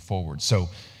elections going forward. So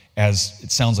as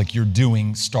it sounds like you're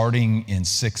doing, starting in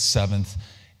 6th, 7th,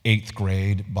 8th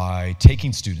grade by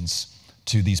taking students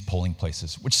to these polling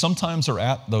places, which sometimes are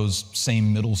at those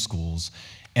same middle schools,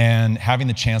 and having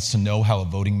the chance to know how a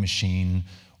voting machine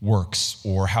works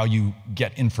or how you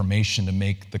get information to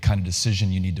make the kind of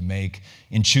decision you need to make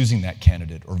in choosing that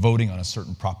candidate or voting on a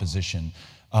certain proposition.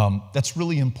 That's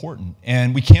really important.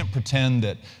 And we can't pretend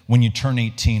that when you turn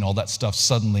 18, all that stuff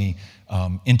suddenly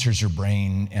enters your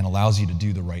brain and allows you to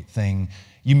do the right thing.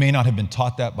 You may not have been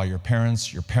taught that by your parents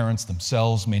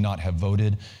themselves may not have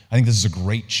voted. I think this is a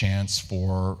great chance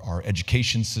for our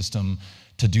education system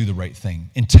to do the right thing.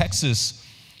 In Texas,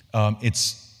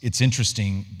 it's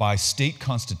interesting, by state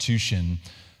constitution,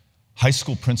 high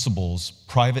school principals,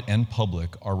 private and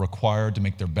public, are required to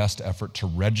make their best effort to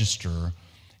register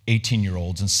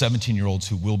 18-year-olds and 17-year-olds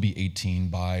who will be 18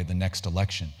 by the next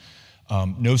election.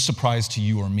 No surprise to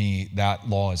you or me, that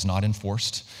law is not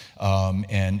enforced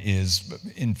and is,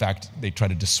 in fact, they try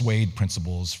to dissuade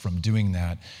principals from doing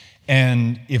that.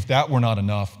 And if that were not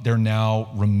enough, they're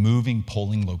now removing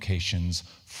polling locations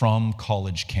from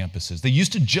college campuses. They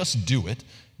used to just do it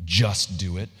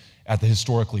at the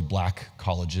historically black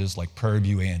colleges like Prairie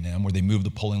View A&M, where they moved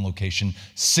the polling location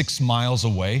 6 miles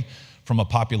away from a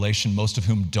population, most of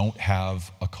whom don't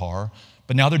have a car.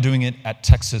 But now they're doing it at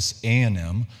Texas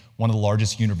A&M, one of the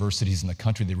largest universities in the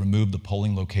country. They removed the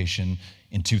polling location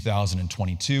in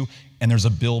 2022, and there's a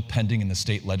bill pending in the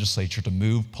state legislature to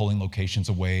move polling locations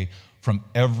away from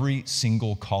every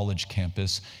single college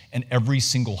campus and every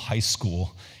single high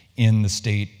school in the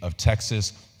state of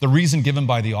Texas. The reason given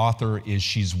by the author is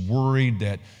she's worried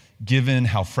that given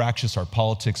how fractious our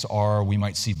politics are, we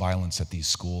might see violence at these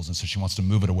schools, and so she wants to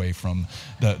move it away from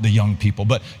the young people.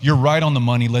 But you're right on the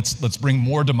money. Let's bring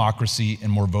more democracy and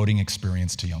more voting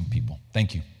experience to young people.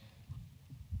 Thank you.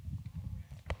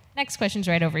 Next question's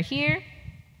right over here.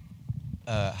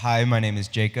 Hi, my name is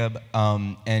Jacob,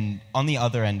 and on the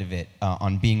other end of it,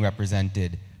 on being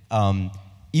represented,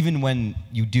 even when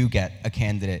you do get a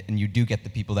candidate and you do get the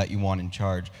people that you want in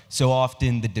charge, so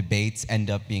often the debates end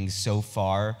up being so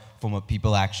far from what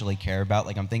people actually care about.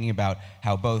 Like, I'm thinking about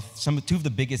how two of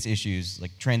the biggest issues,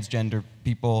 like transgender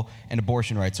people and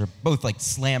abortion rights, are both like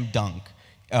slam dunk.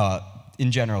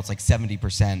 In general, it's like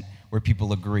 70% where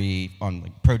people agree on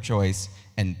like pro-choice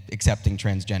and accepting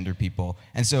transgender people.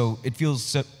 And so it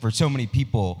feels for so many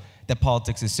people that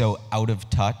politics is so out of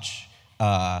touch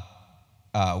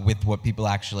with what people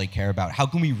actually care about. How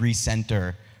can we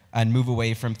recenter and move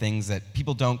away from things that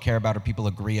people don't care about or people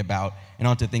agree about and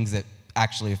onto things that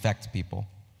actually affect people?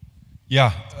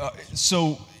 Yeah,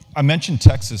 so I mentioned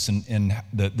Texas and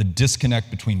the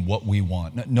disconnect between what we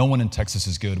want. No one in Texas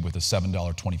is good with a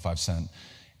 $7.25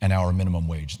 an hour minimum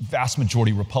wage. The vast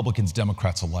majority, Republicans,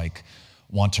 Democrats alike,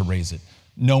 want to raise it.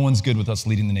 No one's good with us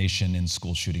leading the nation in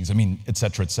school shootings. I mean, et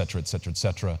cetera, et cetera, et cetera, et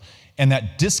cetera. And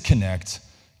that disconnect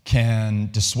can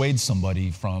dissuade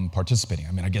somebody from participating.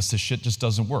 I mean, I guess this shit just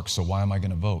doesn't work, so why am I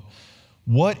gonna vote?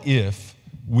 What if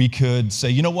we could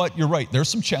say, you know what, you're right, there's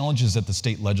some challenges at the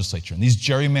state legislature, and these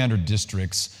gerrymandered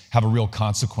districts have a real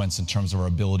consequence in terms of our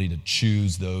ability to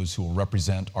choose those who will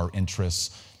represent our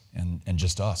interests and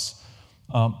just us.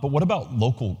 But what about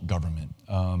local government,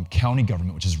 county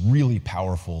government, which is really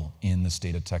powerful in the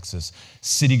state of Texas,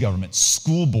 city government,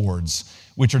 school boards,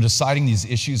 which are deciding these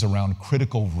issues around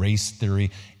critical race theory,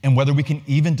 and whether we can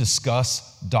even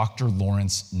discuss Dr.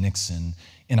 Lawrence Nixon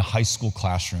in a high school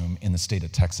classroom in the state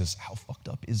of Texas? How fucked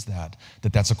up is that?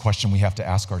 That's a question we have to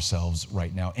ask ourselves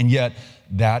right now. And yet,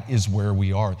 that is where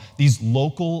we are. These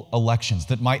local elections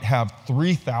that might have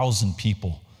 3,000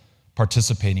 people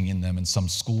participating in them in some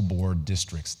school board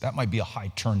districts, that might be a high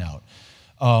turnout,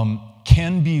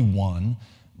 can be won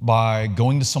by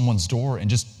going to someone's door and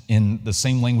just, in the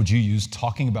same language you use,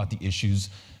 talking about the issues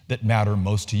that matter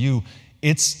most to you.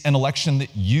 It's an election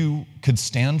that you could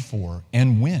stand for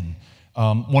and win.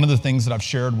 One of the things that I've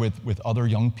shared with other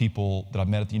young people that I've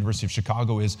met at the University of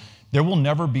Chicago is there will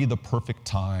never be the perfect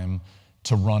time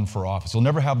to run for office. You'll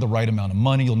never have the right amount of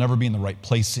money. You'll never be in the right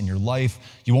place in your life.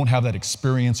 You won't have that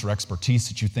experience or expertise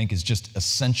that you think is just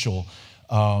essential.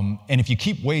 And if you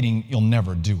keep waiting, you'll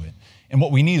never do it. And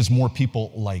what we need is more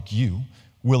people like you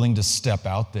willing to step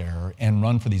out there and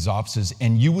run for these offices.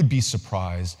 And you would be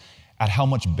surprised at how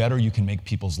much better you can make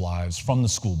people's lives from the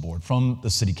school board, from the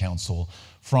city council,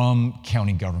 from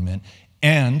county government.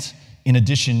 And in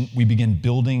addition, we begin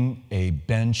building a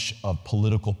bench of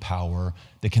political power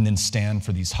that can then stand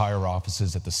for these higher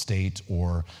offices at the state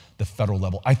or the federal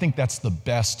level. I think that's the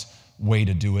best way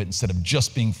to do it. Instead of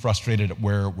just being frustrated at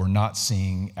where we're not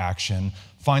seeing action,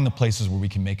 find the places where we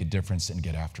can make a difference and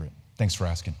get after it. Thanks for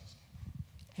asking.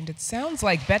 And it sounds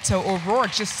like Beto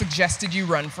O'Rourke just suggested you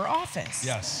run for office.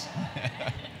 Yes,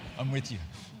 I'm with you.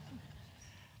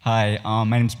 Hi,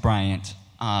 my name's Bryant.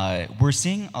 We're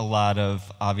seeing a lot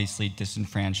of, obviously,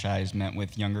 disenfranchisement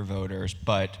with younger voters,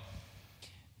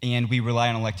 and we rely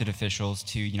on elected officials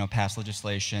to, pass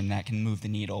legislation that can move the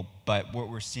needle. But what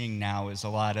we're seeing now is a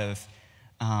lot of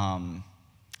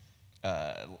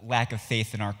lack of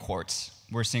faith in our courts.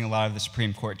 We're seeing a lot of the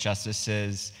Supreme Court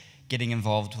justices getting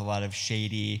involved with a lot of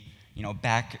shady,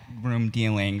 backroom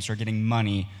dealings or getting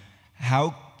money.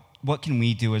 What can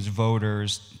we do as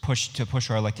voters to push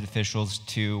our elected officials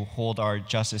to hold our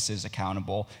justices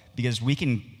accountable? Because we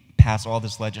can pass all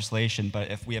this legislation,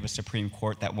 but if we have a Supreme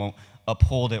Court that won't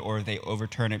uphold it or they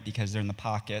overturn it because they're in the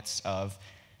pockets of,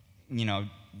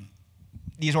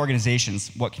 these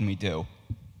organizations, what can we do?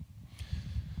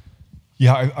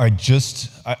 Yeah, I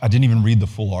didn't even read the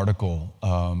full article,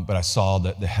 but I saw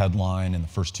that the headline and the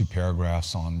first two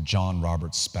paragraphs on John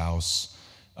Roberts' spouse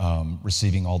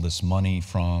receiving all this money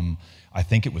from, I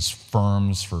think it was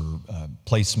firms for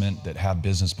placement that have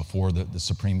business before the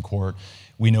Supreme Court.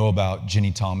 We know about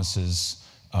Ginny Thomas's,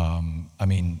 we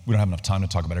don't have enough time to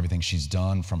talk about everything she's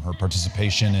done, from her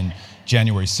participation in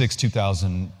January 6,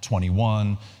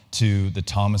 2021, to the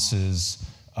Thomases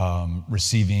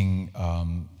receiving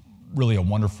really a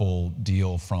wonderful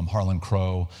deal from Harlan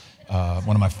Crow,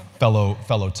 one of my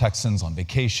fellow Texans, on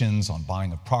vacations, on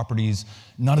buying of properties.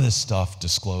 None of this stuff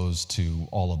disclosed to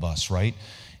all of us, right?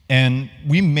 And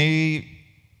we may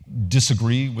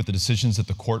disagree with the decisions that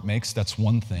the court makes, that's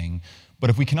one thing, but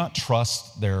if we cannot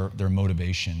trust their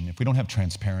motivation, if we don't have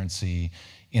transparency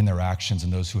in their actions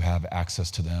and those who have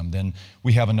access to them, then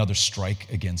we have another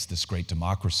strike against this great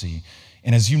democracy.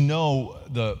 And as you know,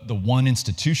 the one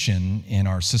institution in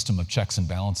our system of checks and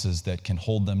balances that can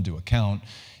hold them to account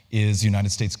is the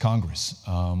United States Congress,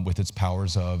 with its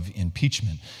powers of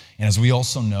impeachment. And as we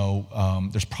also know,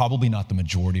 there's probably not the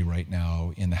majority right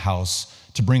now in the House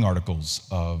to bring articles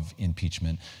of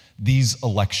impeachment. These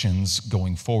elections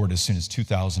going forward as soon as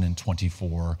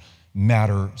 2024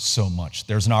 matter so much.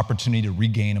 There's an opportunity to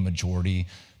regain a majority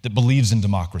that believes in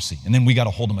democracy. And then we got to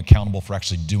hold them accountable for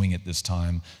actually doing it this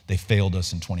time. They failed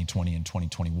us in 2020 and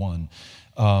 2021.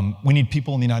 We need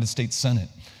people in the United States Senate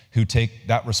who take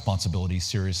that responsibility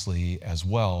seriously as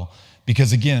well.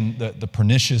 Because again, the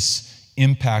pernicious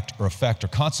impact or effect or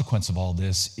consequence of all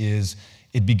this is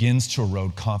it begins to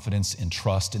erode confidence and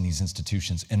trust in these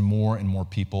institutions, and more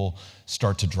people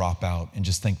start to drop out and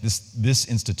just think, this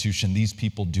institution, these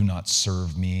people do not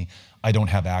serve me. I don't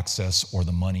have access or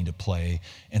the money to play,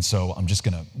 and so I'm just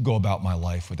gonna go about my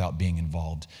life without being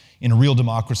involved. In a real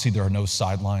democracy, there are no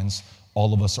sidelines.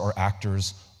 All of us are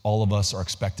actors. All of us are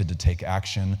expected to take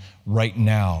action. Right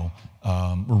now,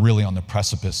 we're really on the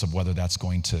precipice of whether that's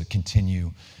going to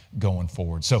continue going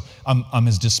forward. So I'm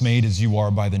as dismayed as you are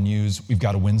by the news. We've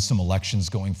got to win some elections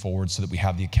going forward so that we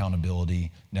have the accountability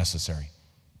necessary.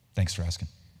 Thanks for asking.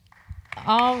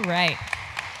 All right.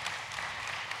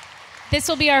 This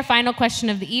will be our final question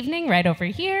of the evening, right over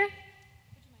here.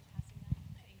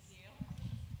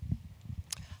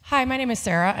 Hi, my name is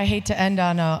Sarah. I hate to end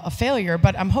on a failure,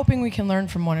 but I'm hoping we can learn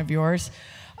from one of yours.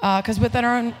 Because within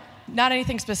our own, not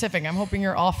anything specific, I'm hoping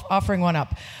you're offering one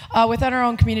up. Within our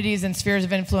own communities and spheres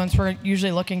of influence, we're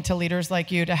usually looking to leaders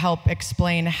like you to help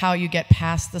explain how you get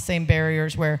past the same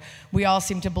barriers where we all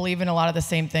seem to believe in a lot of the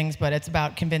same things, but it's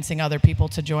about convincing other people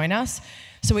to join us.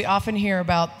 So we often hear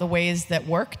about the ways that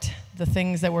worked, the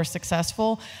things that were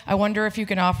successful. I wonder if you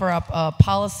can offer up a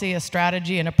policy, a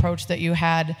strategy, an approach that you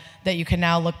had that you can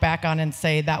now look back on and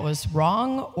say that was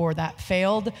wrong or that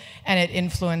failed and it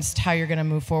influenced how you're going to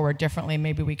move forward differently.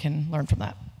 Maybe we can learn from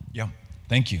that. Yeah,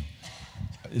 thank you.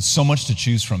 It's so much to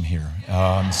choose from here.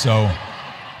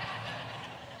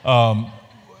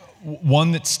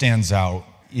 One that stands out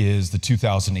is the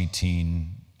 2018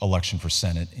 election for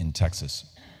Senate in Texas.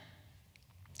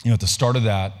 You know, at the start of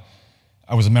that,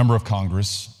 I was a member of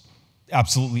Congress,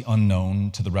 absolutely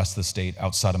unknown to the rest of the state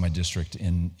outside of my district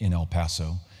in El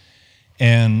Paso.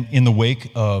 And in the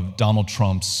wake of Donald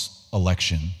Trump's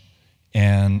election,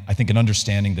 and I think an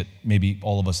understanding that maybe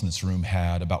all of us in this room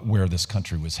had about where this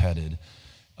country was headed,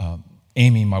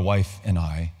 Amy, my wife, and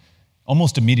I,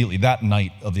 almost immediately that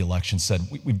night of the election said,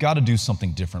 we've got to do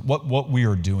something different. What we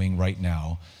are doing right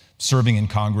now, serving in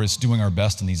Congress, doing our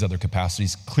best in these other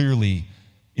capacities, clearly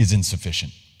is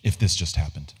insufficient if this just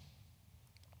happened.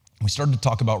 We started to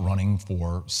talk about running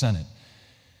for Senate.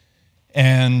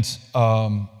 And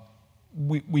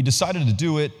we decided to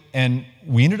do it, and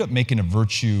we ended up making a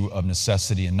virtue of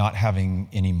necessity and not having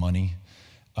any money,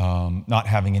 not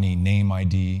having any name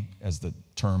ID, as the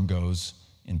term goes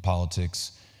in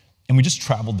politics. And we just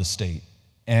traveled the state.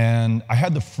 And I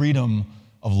had the freedom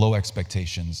of low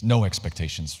expectations, no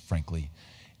expectations, frankly.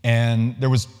 And there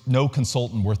was no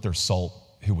consultant worth their salt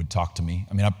who would talk to me.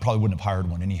 I mean, I probably wouldn't have hired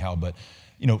one anyhow, but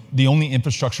you know, the only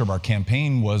infrastructure of our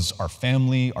campaign was our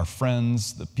family, our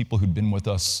friends, the people who'd been with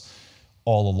us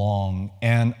all along.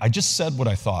 And I just said what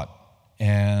I thought.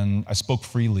 And I spoke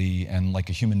freely and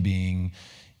like a human being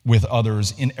with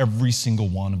others in every single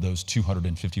one of those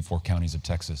 254 counties of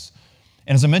Texas.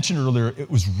 And as I mentioned earlier, it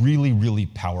was really, really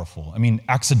powerful. I mean,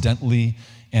 accidentally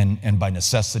and by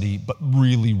necessity, but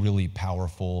really, really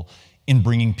powerful in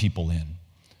bringing people in.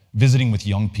 Visiting with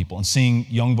young people and seeing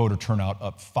young voter turnout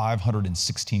up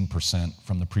 516%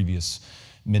 from the previous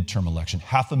midterm election.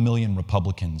 500,000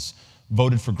 Republicans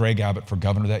voted for Greg Abbott for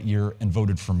governor that year and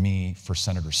voted for me for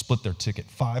senator, split their ticket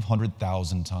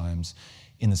 500,000 times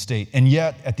in the state. And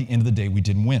yet, at the end of the day, we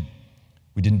didn't win.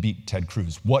 We didn't beat Ted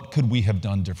Cruz. What could we have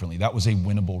done differently? That was a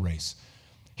winnable race.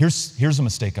 Here's a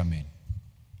mistake I made.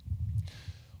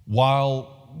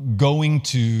 While going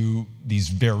to these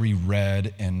very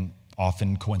red and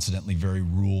often coincidentally very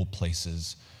rural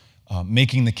places,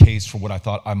 making the case for what I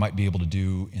thought I might be able to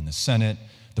do in the Senate,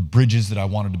 the bridges that I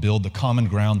wanted to build, the common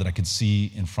ground that I could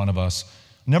see in front of us,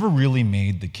 never really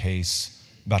made the case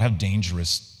about how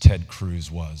dangerous Ted Cruz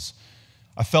was.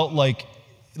 I felt like,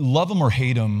 love him or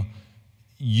hate him,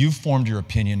 you've formed your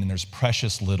opinion and there's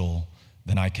precious little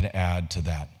that I could add to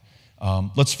that.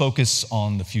 Let's focus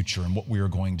on the future and what we are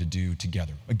going to do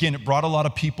together. Again, it brought a lot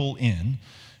of people in.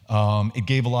 It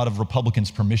gave a lot of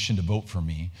Republicans permission to vote for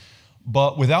me.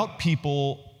 But without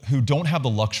people who don't have the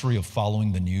luxury of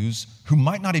following the news, who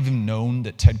might not even known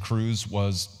that Ted Cruz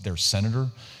was their senator,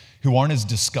 who aren't as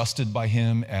disgusted by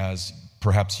him as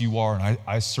perhaps you are, and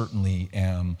I certainly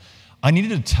am, I needed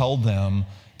to tell them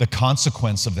the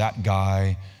consequence of that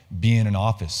guy being in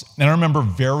office. And I remember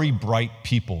very bright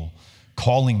people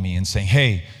calling me and saying,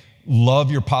 hey, love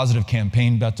your positive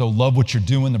campaign, Beto, love what you're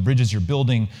doing, the bridges you're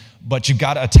building, but you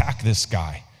got to attack this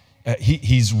guy.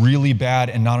 He's really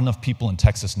bad, and not enough people in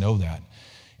Texas know that.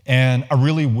 And I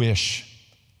really wish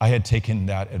I had taken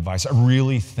that advice. I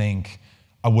really think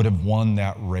I would have won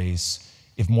that race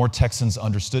if more Texans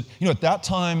understood. You know, at that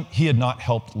time, he had not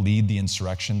helped lead the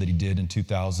insurrection that he did in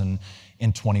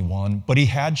 2021, but he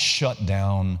had shut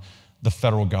down the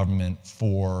federal government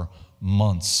for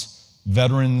months.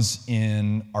 Veterans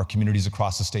in our communities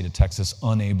across the state of Texas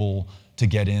unable to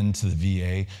get into the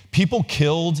VA. People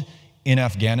killed in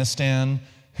Afghanistan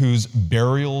whose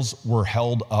burials were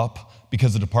held up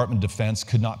because the Department of Defense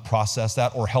could not process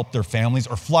that or help their families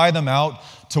or fly them out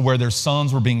to where their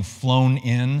sons were being flown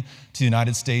in to the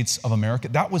United States of America.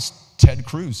 That was Ted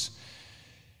Cruz.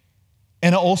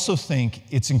 And I also think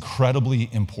it's incredibly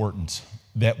important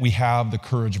that we have the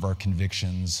courage of our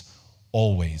convictions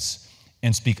always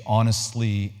and speak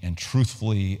honestly and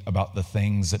truthfully about the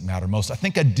things that matter most. I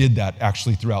think I did that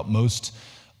actually throughout most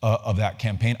of that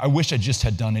campaign. I wish I just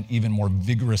had done it even more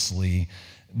vigorously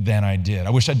than I did.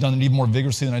 I wish I'd done it even more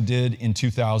vigorously than I did in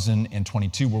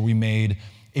 2022, where we made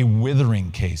a withering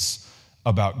case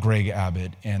about Greg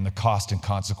Abbott and the cost and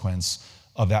consequence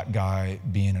of that guy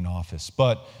being in office.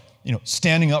 But you know,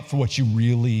 standing up for what you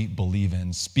really believe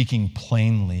in, speaking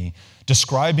plainly,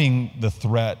 describing the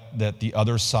threat that the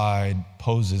other side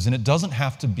poses, and it doesn't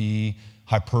have to be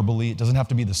hyperbole. It doesn't have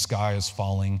to be the sky is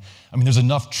falling. I mean, there's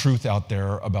enough truth out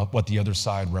there about what the other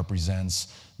side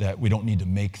represents that we don't need to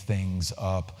make things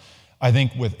up. I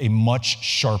think with a much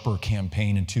sharper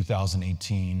campaign in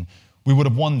 2018, we would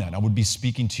have won that. I would be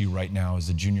speaking to you right now as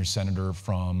a junior senator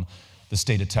from the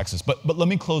state of Texas. But let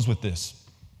me close with this.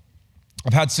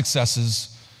 I've had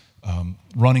successes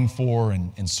running for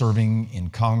and serving in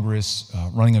Congress,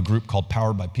 running a group called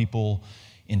Powered by People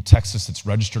in Texas that's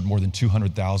registered more than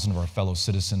 200,000 of our fellow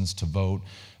citizens to vote.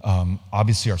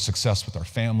 Obviously, our success with our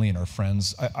family and our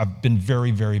friends. I've been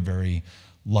very, very, very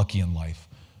lucky in life.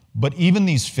 But even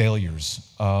these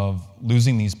failures of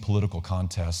losing these political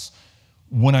contests,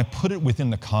 when I put it within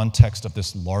the context of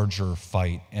this larger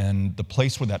fight and the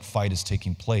place where that fight is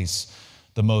taking place,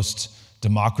 the most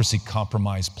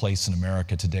democracy-compromised place in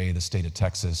America today, the state of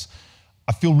Texas,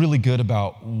 I feel really good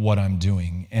about what I'm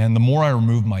doing. And the more I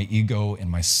remove my ego and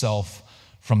myself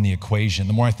from the equation,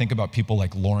 the more I think about people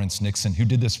like Lawrence Nixon, who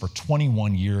did this for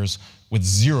 21 years with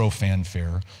zero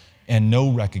fanfare and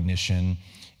no recognition,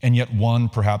 and yet won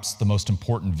perhaps the most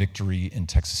important victory in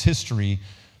Texas history,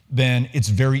 then it's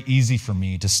very easy for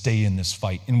me to stay in this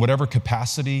fight in whatever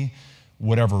capacity,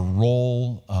 whatever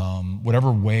role,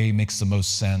 whatever way makes the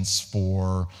most sense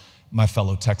for my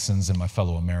fellow Texans and my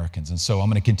fellow Americans. And so I'm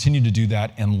going to continue to do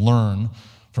that and learn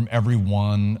from every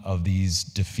one of these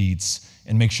defeats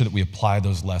and make sure that we apply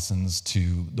those lessons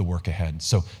to the work ahead.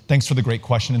 So thanks for the great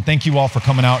question, and thank you all for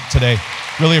coming out today.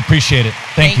 Really appreciate it.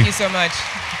 Thank you so much.